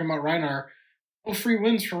you're talking about Rhinar. No free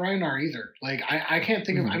wins for Rhinar either. Like I can't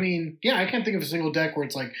think of. I mean, I can't think of a single deck where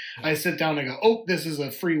it's like I sit down and go, "Oh, this is a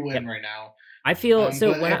free win right now." I feel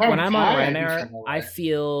so when I'm on Pi, Rhinar, I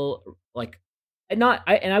feel like and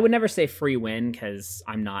I would never say free win because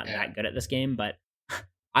I'm not that good at this game, but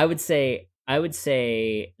I would say I would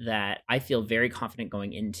say that I feel very confident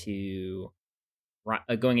going into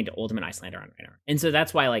Ultimate Icelander on Rhinar. And so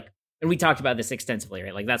that's why, like, and we talked about this extensively,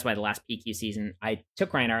 right? Like, that's why the last PQ season I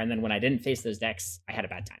took Rhinar, and then when I didn't face those decks, I had a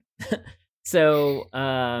bad time. So,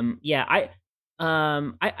 yeah,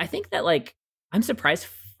 I think that, like, I'm surprised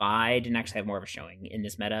Fi didn't actually have more of a showing in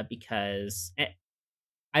this meta, because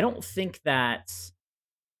I don't think that.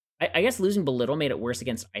 I guess losing Belittle made it worse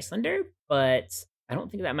against Icelander, but I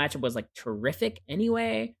don't think that matchup was, like, terrific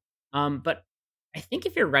anyway. But I think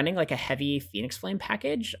if you're running, like, a heavy Phoenix Flame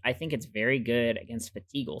package, I think it's very good against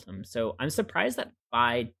Fatigue Ultim. So I'm surprised that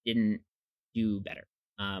Fi didn't do better.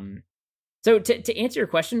 So to answer your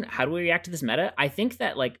question, how do we react to this meta? I think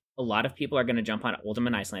that, like, a lot of people are going to jump on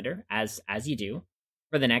Ultimate Icelander, as you do,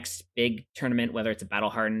 for the next big tournament, whether it's a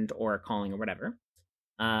Battle Hardened or a Calling or whatever.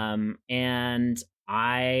 And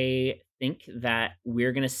I think that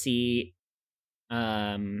we're gonna see.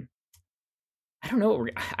 I don't know.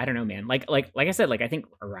 I don't know, man. Like I said, like, I think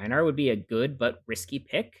Rhinar would be a good but risky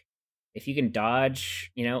pick if you can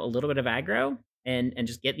dodge, a little bit of aggro and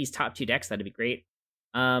just get these top two decks. That'd be great.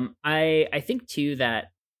 I think too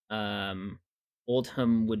that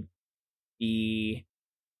Oldham would be.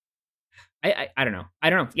 I don't know.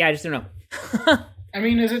 Yeah, I just don't know. I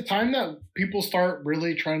mean, is it time that people start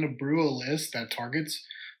really trying to brew a list that targets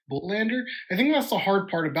Bultlander? I think that's the hard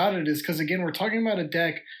part about it, is because, again, we're talking about a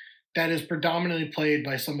deck that is predominantly played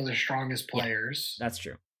by some of the strongest players. Yeah, that's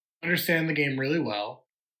true. Understand the game really well.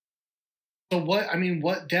 So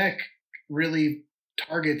what deck really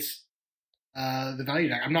targets the value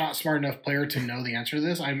deck? I'm not a smart enough player to know the answer to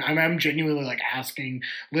this. I'm genuinely, like, asking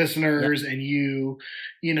listeners and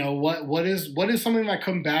what is something that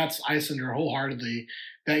combats Icelander wholeheartedly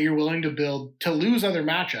that you're willing to build to lose other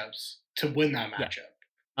matchups to win that matchup.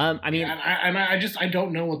 I mean, I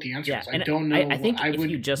don't know what the answer is. I don't know. I think if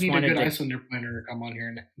you just need wanted a good to, Icelander planner to come on here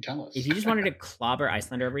and tell us. If you just wanted to clobber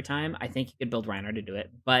Icelander every time, I think you could build Rhinar to do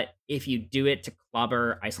it. But if you do it to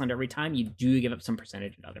clobber Icelander every time, you do give up some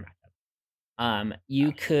percentage in other matchups.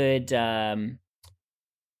 You could. I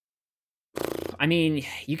mean,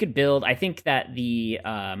 you could build. I think that the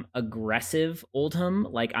aggressive Oldham,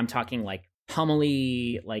 like, I'm talking like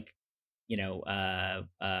Pummely, like,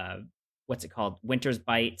 what's it called? Winter's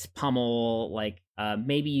Bite, Pummel, like,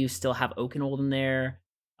 maybe you still have Oakenold in there.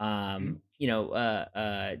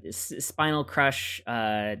 Spinal Crush,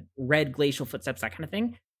 Red Glacial Footsteps, that kind of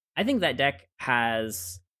thing. I think that deck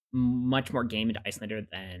has much more game into Icelander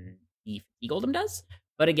than the Eagledom does.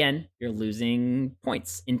 But again, you're losing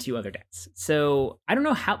points into other decks. So I don't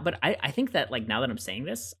know how, but I think that, like, now that I'm saying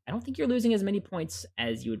this, I don't think you're losing as many points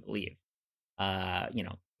as you would believe.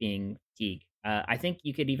 Being Fatigue. I think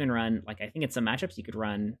you could even run, like, I think in some matchups you could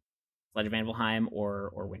run Sledge of Anvilheim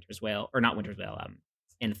or Winter's Wail, or not Winter's Wail,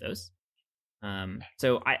 Anthos.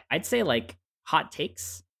 So I'd say, like, hot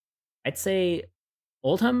takes. I'd say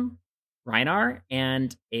Oldham, Rhinar,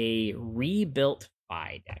 and a rebuilt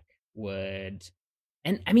Fi deck would.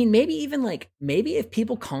 And I mean, maybe even, like, maybe if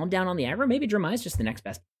people calm down on the aggro, maybe Dromai is just the next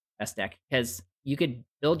best deck, because you could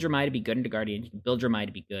build Dromai to be good into Guardian, you can build Dromai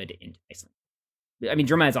to be good into Iceland. I mean,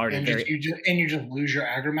 Dromai is already you just lose your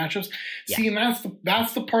aggro matchups. Yeah. See, and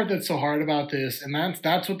that's the part that's so hard about this, and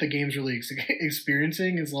that's what the game's really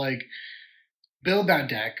experiencing, is, like, build that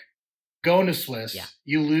deck, go into Swiss,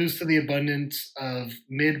 you lose to the abundance of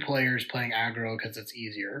mid players playing aggro because it's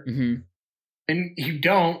easier, and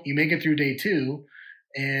you make it through day 2.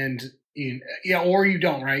 And or you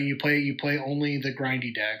don't, right? You play only the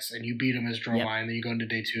grindy decks, and you beat them as Dromai, and then you go into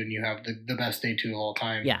day 2 and you have the best day 2 of all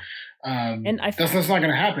time. Yeah, and that's not going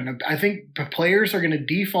to happen. I think the players are going to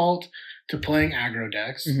default to playing aggro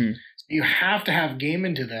decks. So you have to have game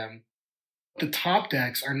into them. The top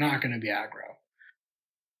decks are not going to be aggro.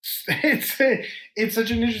 It's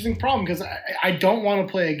such an interesting problem, because I don't want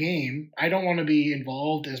to play a game. I don't want to be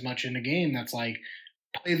involved as much in a game that's like,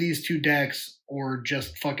 play these two decks or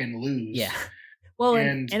just fucking lose. Yeah. Well,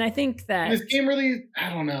 and I think that this game really, I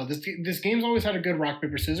don't know. This game's always had a good rock,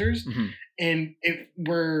 paper, scissors. And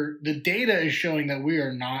where the data is showing that we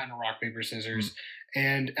are not in a rock, paper, scissors.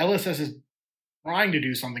 And LSS is trying to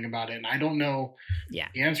do something about it. And I don't know the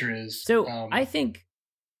answer is. So I think,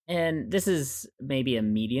 and this is maybe a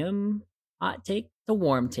medium hot take, a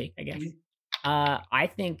warm take, I guess. I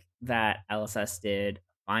think that LSS did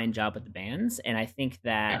fine job with the bans, and I think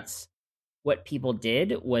that what people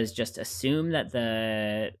did was just assume that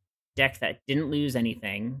the deck that didn't lose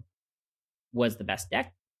anything was the best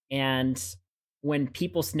deck. And when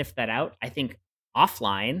people sniffed that out, I think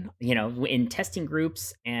offline, in testing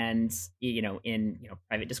groups and in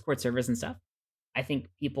private Discord servers and stuff, I think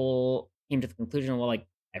people came to the conclusion, well, like,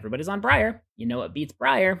 everybody's on Briar. You know what beats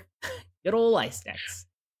Briar? Good old ice decks.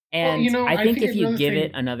 Well, And I I think think if you another give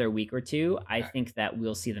it thing. another week or two, I think that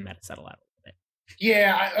we'll see the meta settle out a little bit.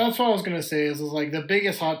 Yeah, that's what I was gonna say. Is like the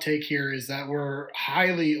biggest hot take here is that we're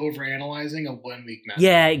highly overanalyzing a 1 week meta.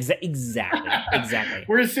 Yeah, exactly.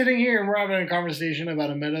 We're sitting here and we're having a conversation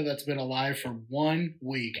about a meta that's been alive for 1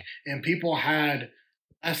 week, Yeah. and people had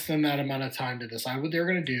less than that amount of time to decide what they were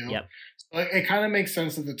going to do. Yep. So it kind of makes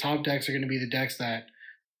sense that the top decks are going to be the decks that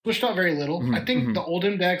pushed out very little. I think Mm-hmm. the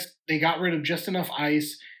Oldham decks, they got rid of just enough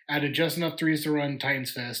ice, added just enough threes to run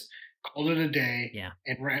Titan's Fist, called it a day, Yeah.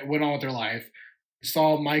 and went on with their life. We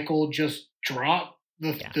saw Michael just drop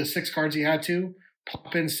the 6 cards he had to,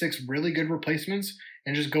 pop in 6 really good replacements,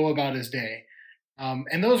 and just go about his day.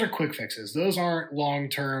 And those are quick fixes. Those aren't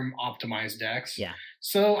long-term optimized decks. Yeah.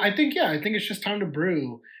 So I think it's just time to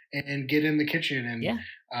brew and get in the kitchen and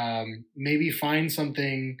maybe find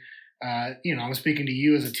something. I'm speaking to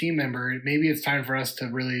you as a team member. Maybe it's time for us to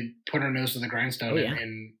really put our nose to the grindstone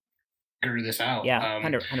and figure this out. Yeah,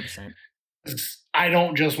 100%. I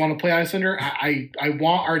don't just want to play Icelander. I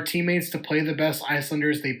want our teammates to play the best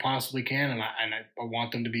Icelanders they possibly can, and I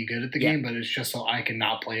want them to be good at the game. But it's just so I can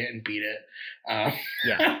not play it and beat it.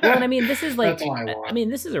 Yeah. Well, and I mean, this is like, that's all I want. I mean,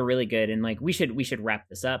 this is a really good, and like we should wrap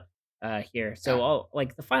this up here. So I'll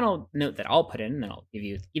like the final note that I'll put in, and then I'll give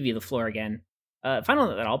you the floor again. Final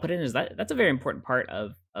note that I'll put in is that's a very important part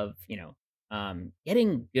of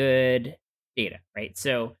getting good data, right?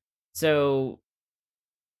 So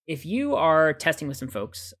if you are testing with some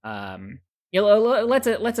folks,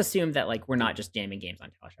 let's assume that like we're not just jamming games on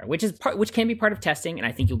Telestar, which can be part of testing, and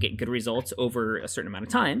I think you'll get good results over a certain amount of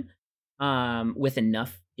time with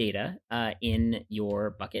enough data in your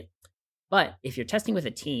bucket. But if you're testing with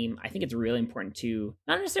a team, I think it's really important to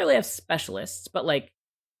not necessarily have specialists, but like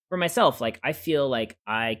for myself, like I feel like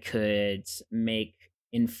I could make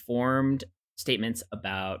informed statements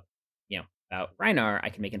about Rhinar. I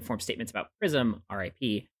can make informed statements about Prism,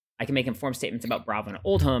 RIP. I can make informed statements about Bravo and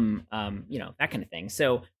Oldham, that kind of thing.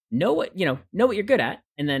 So know what you're good at,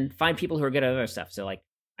 and then find people who are good at other stuff. So like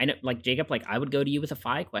I know, like Jacob, like I would go to you with a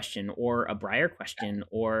Phi question or a Briar question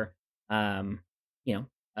or even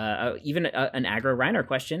an aggro Reiner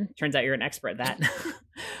question. Turns out you're an expert at that.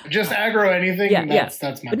 Just aggro anything.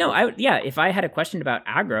 That's my. But no, if I had a question about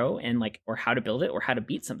aggro and like or how to build it or how to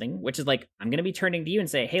beat something, which is like I'm gonna be turning to you and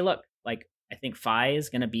say, hey, look, like I think Phi is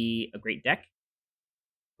gonna be a great deck,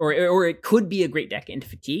 or it could be a great deck into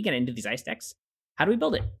Fatigue and into these ice decks. How do we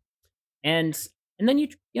build it? And then you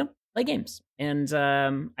play games. And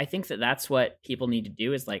I think that's what people need to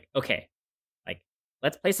do is like, okay, like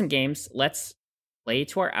let's play some games. Let's play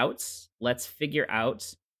to our outs. Let's figure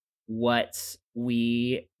out what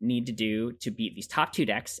we need to do to beat these top 2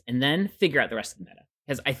 decks and then figure out the rest of the meta.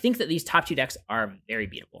 Because I think that these top 2 decks are very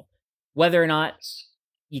beatable. Whether or not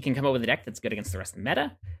you can come up with a deck that's good against the rest of the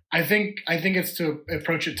meta. I think it's to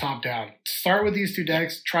approach it top down. Start with these 2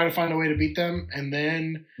 decks, try to find a way to beat them, and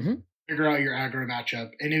then figure out your aggro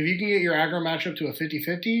matchup. And if you can get your aggro matchup to a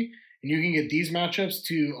 50-50, and you can get these matchups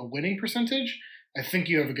to a winning percentage, I think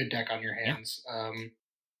you have a good deck on your hands. Yeah.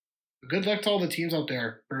 Good luck to all the teams out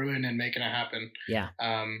there brewing and making it happen. Yeah.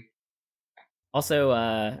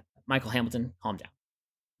 Also, Michael Hamilton, calm down.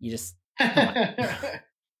 You just come on.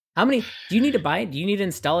 How many do you need to buy? Do you need to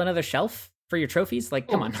install another shelf for your trophies? Like,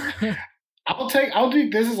 come on. I'll do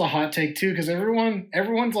this as a hot take too, because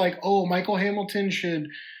everyone's like, oh, Michael Hamilton should,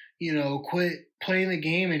 quit playing the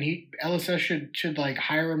game, and LSS should like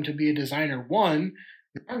hire him to be a designer. One,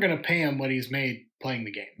 they aren't going to pay him what he's made playing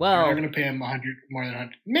the game. Well, they're going to pay him more than 100.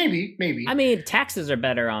 Maybe. I mean, taxes are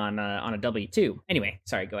better on a W-2. Anyway,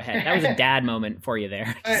 sorry, go ahead. That was a dad moment for you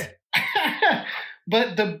there.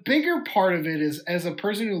 But the bigger part of it is, as a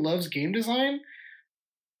person who loves game design,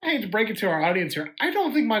 I hate to break it to our audience here, I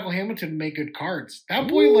don't think Michael Hamilton make good cards. That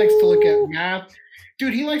boy likes to look at math.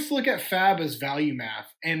 Dude, he likes to look at fab as value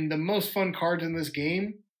math. And the most fun cards in this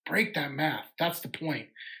game break that math. That's the point.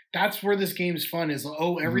 That's where this game's fun is,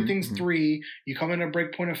 everything's 3. You come in a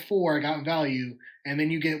break point of 4, I got value. And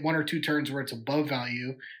then you get 1 or 2 turns where it's above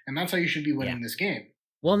value. And that's how you should be winning this game.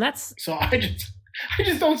 Well, and that's... So I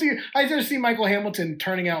just don't see. I just see Michael Hamilton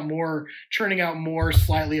churning out more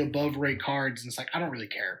slightly above rate cards, and it's like I don't really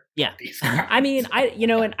care. Yeah, these cards. I mean,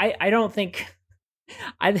 and I don't think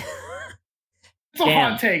It's a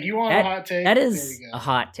hot take. You want a hot take? That is a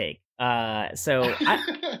hot take. So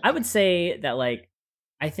I would say that like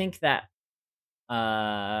I think that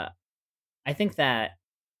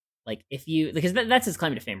like if you, because that's his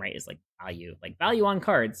claim to fame, right? Is like value on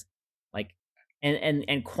cards, like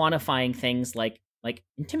and quantifying things like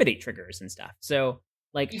intimidate triggers and stuff. So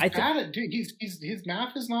Like He's I think bad at dude. His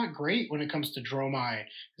math is not great when it comes to Dromai.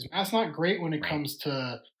 His math's not great when it right. comes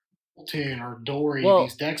to Bolton or Dory. These Well,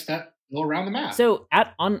 decks that go around the map. so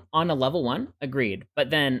at on a level 1, agreed. But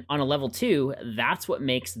then on a level 2, that's what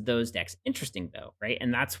makes those decks interesting though, right?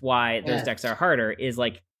 And that's why those decks are Yes. harder is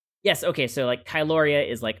like yes, okay, so like Kyloria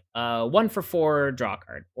is like a 1 for 4 draw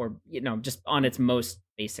card or just on its most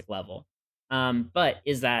basic level. But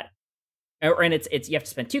is that and it's you have to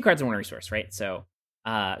spend 2 cards on 1 resource, right? So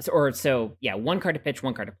yeah, 1 card to pitch,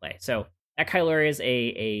 1 card to play. So that Kyler is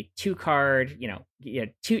a 2 card, yeah,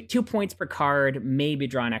 2 points per card, maybe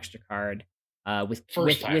draw an extra card, with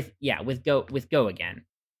First time. go again.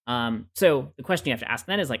 So the question you have to ask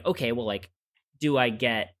then is like, okay, well, like, do I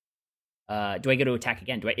go to attack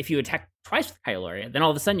again? If you attack twice with Kyloria, then all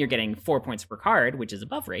of a sudden you're getting 4 points per card, which is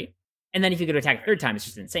above rate. And then if you go to attack a third time, it's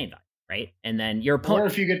just insane value, right? And then your Or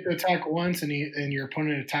opponent, if you get to attack once and your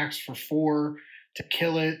opponent attacks for 4 to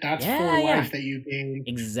kill it, that's 4 yeah, life that you gain off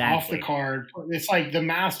the exactly. card. It's like the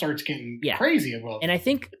math starts getting Yeah. crazy above. And I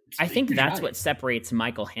think It's a huge that's value. what separates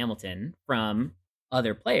Michael Hamilton from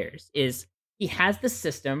other players is he has this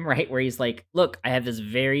system, right, where he's like, look, I have this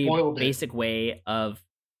very Boiled it. basic way of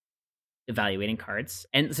evaluating cards.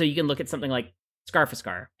 And so you can look at something like Scar for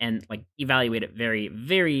Scar and like evaluate it very,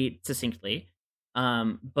 very succinctly.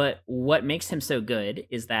 But what makes him so good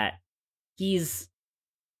is that he's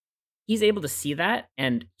able to see that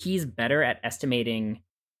and he's better at estimating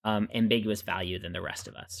ambiguous value than the rest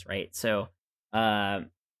of us, right? Uh,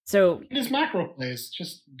 so And his macro play is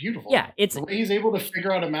just beautiful. yeah, it's The way he's able to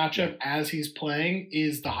figure out a matchup as he's playing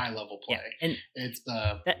is the high level play. yeah, and It's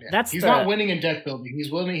that's he's the not winning in deck building.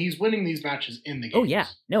 He's winning these matches in the game. oh yeah,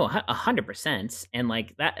 no, 100%, and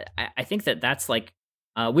like that, I think that's like,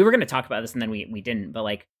 we were going to talk about this and then we didn't, but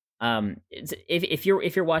like, if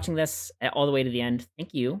you're watching this all the way to the end,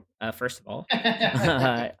 thank you, first of all.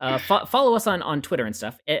 Follow us on Twitter and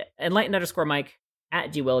stuff. Enlightened_Mike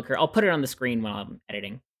at @gwilliker. I'll put it on the screen when I'm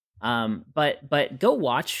editing. But go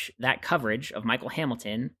watch that coverage of Michael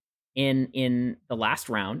Hamilton in the last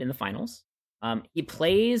round in the finals. He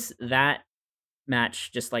plays that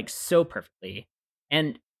match just like so perfectly.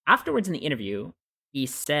 And afterwards in the interview, he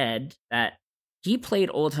said that he played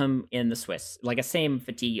Oldham in the Swiss, like a same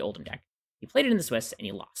fatigue Oldham deck. He played it in the Swiss and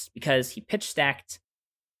he lost because he pitch stacked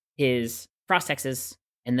his Frost Hexes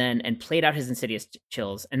and played out his Insidious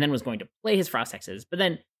Chills and then was going to play his Frost Hexes, but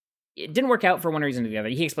then it didn't work out for one reason or the other.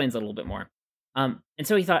 He explains a little bit more. And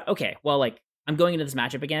so he thought, okay, well, like, I'm going into this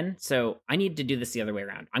matchup again, so I need to do this the other way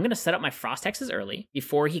around. I'm going to set up my Frost Hexes early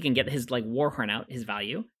before he can get his like Warhorn out, his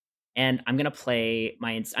value, and I'm going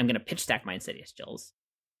to pitch stack my Insidious Chills,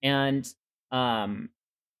 and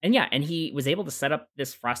yeah, and he was able to set up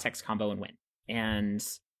this Frost Hex combo and win. And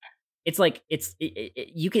it's like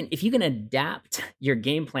you can if you can adapt your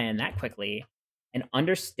game plan that quickly and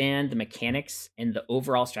understand the mechanics and the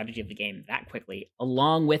overall strategy of the game that quickly,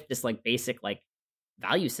 along with this like basic like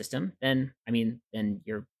value system, then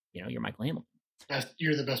you're Michael Hamilton.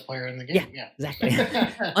 You're the best player in the game. Yeah. Exactly.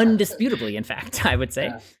 Undisputably, in fact, I would say.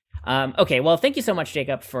 Yeah. Okay, well, thank you so much,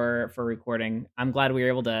 Jacob, for recording. I'm glad we were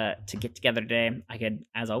able to get together today. I could,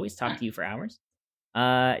 as always, talk to you for hours.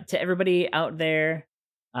 To everybody out there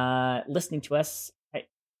listening to us,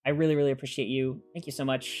 I really, really appreciate you. Thank you so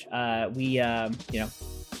much. We,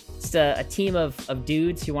 just a team of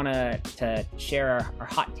dudes who want to share our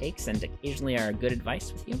hot takes and occasionally our good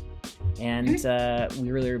advice with you. And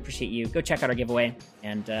we really appreciate you. Go check out our giveaway,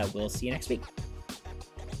 and we'll see you next week.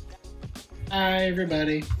 Hi,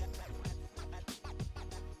 everybody.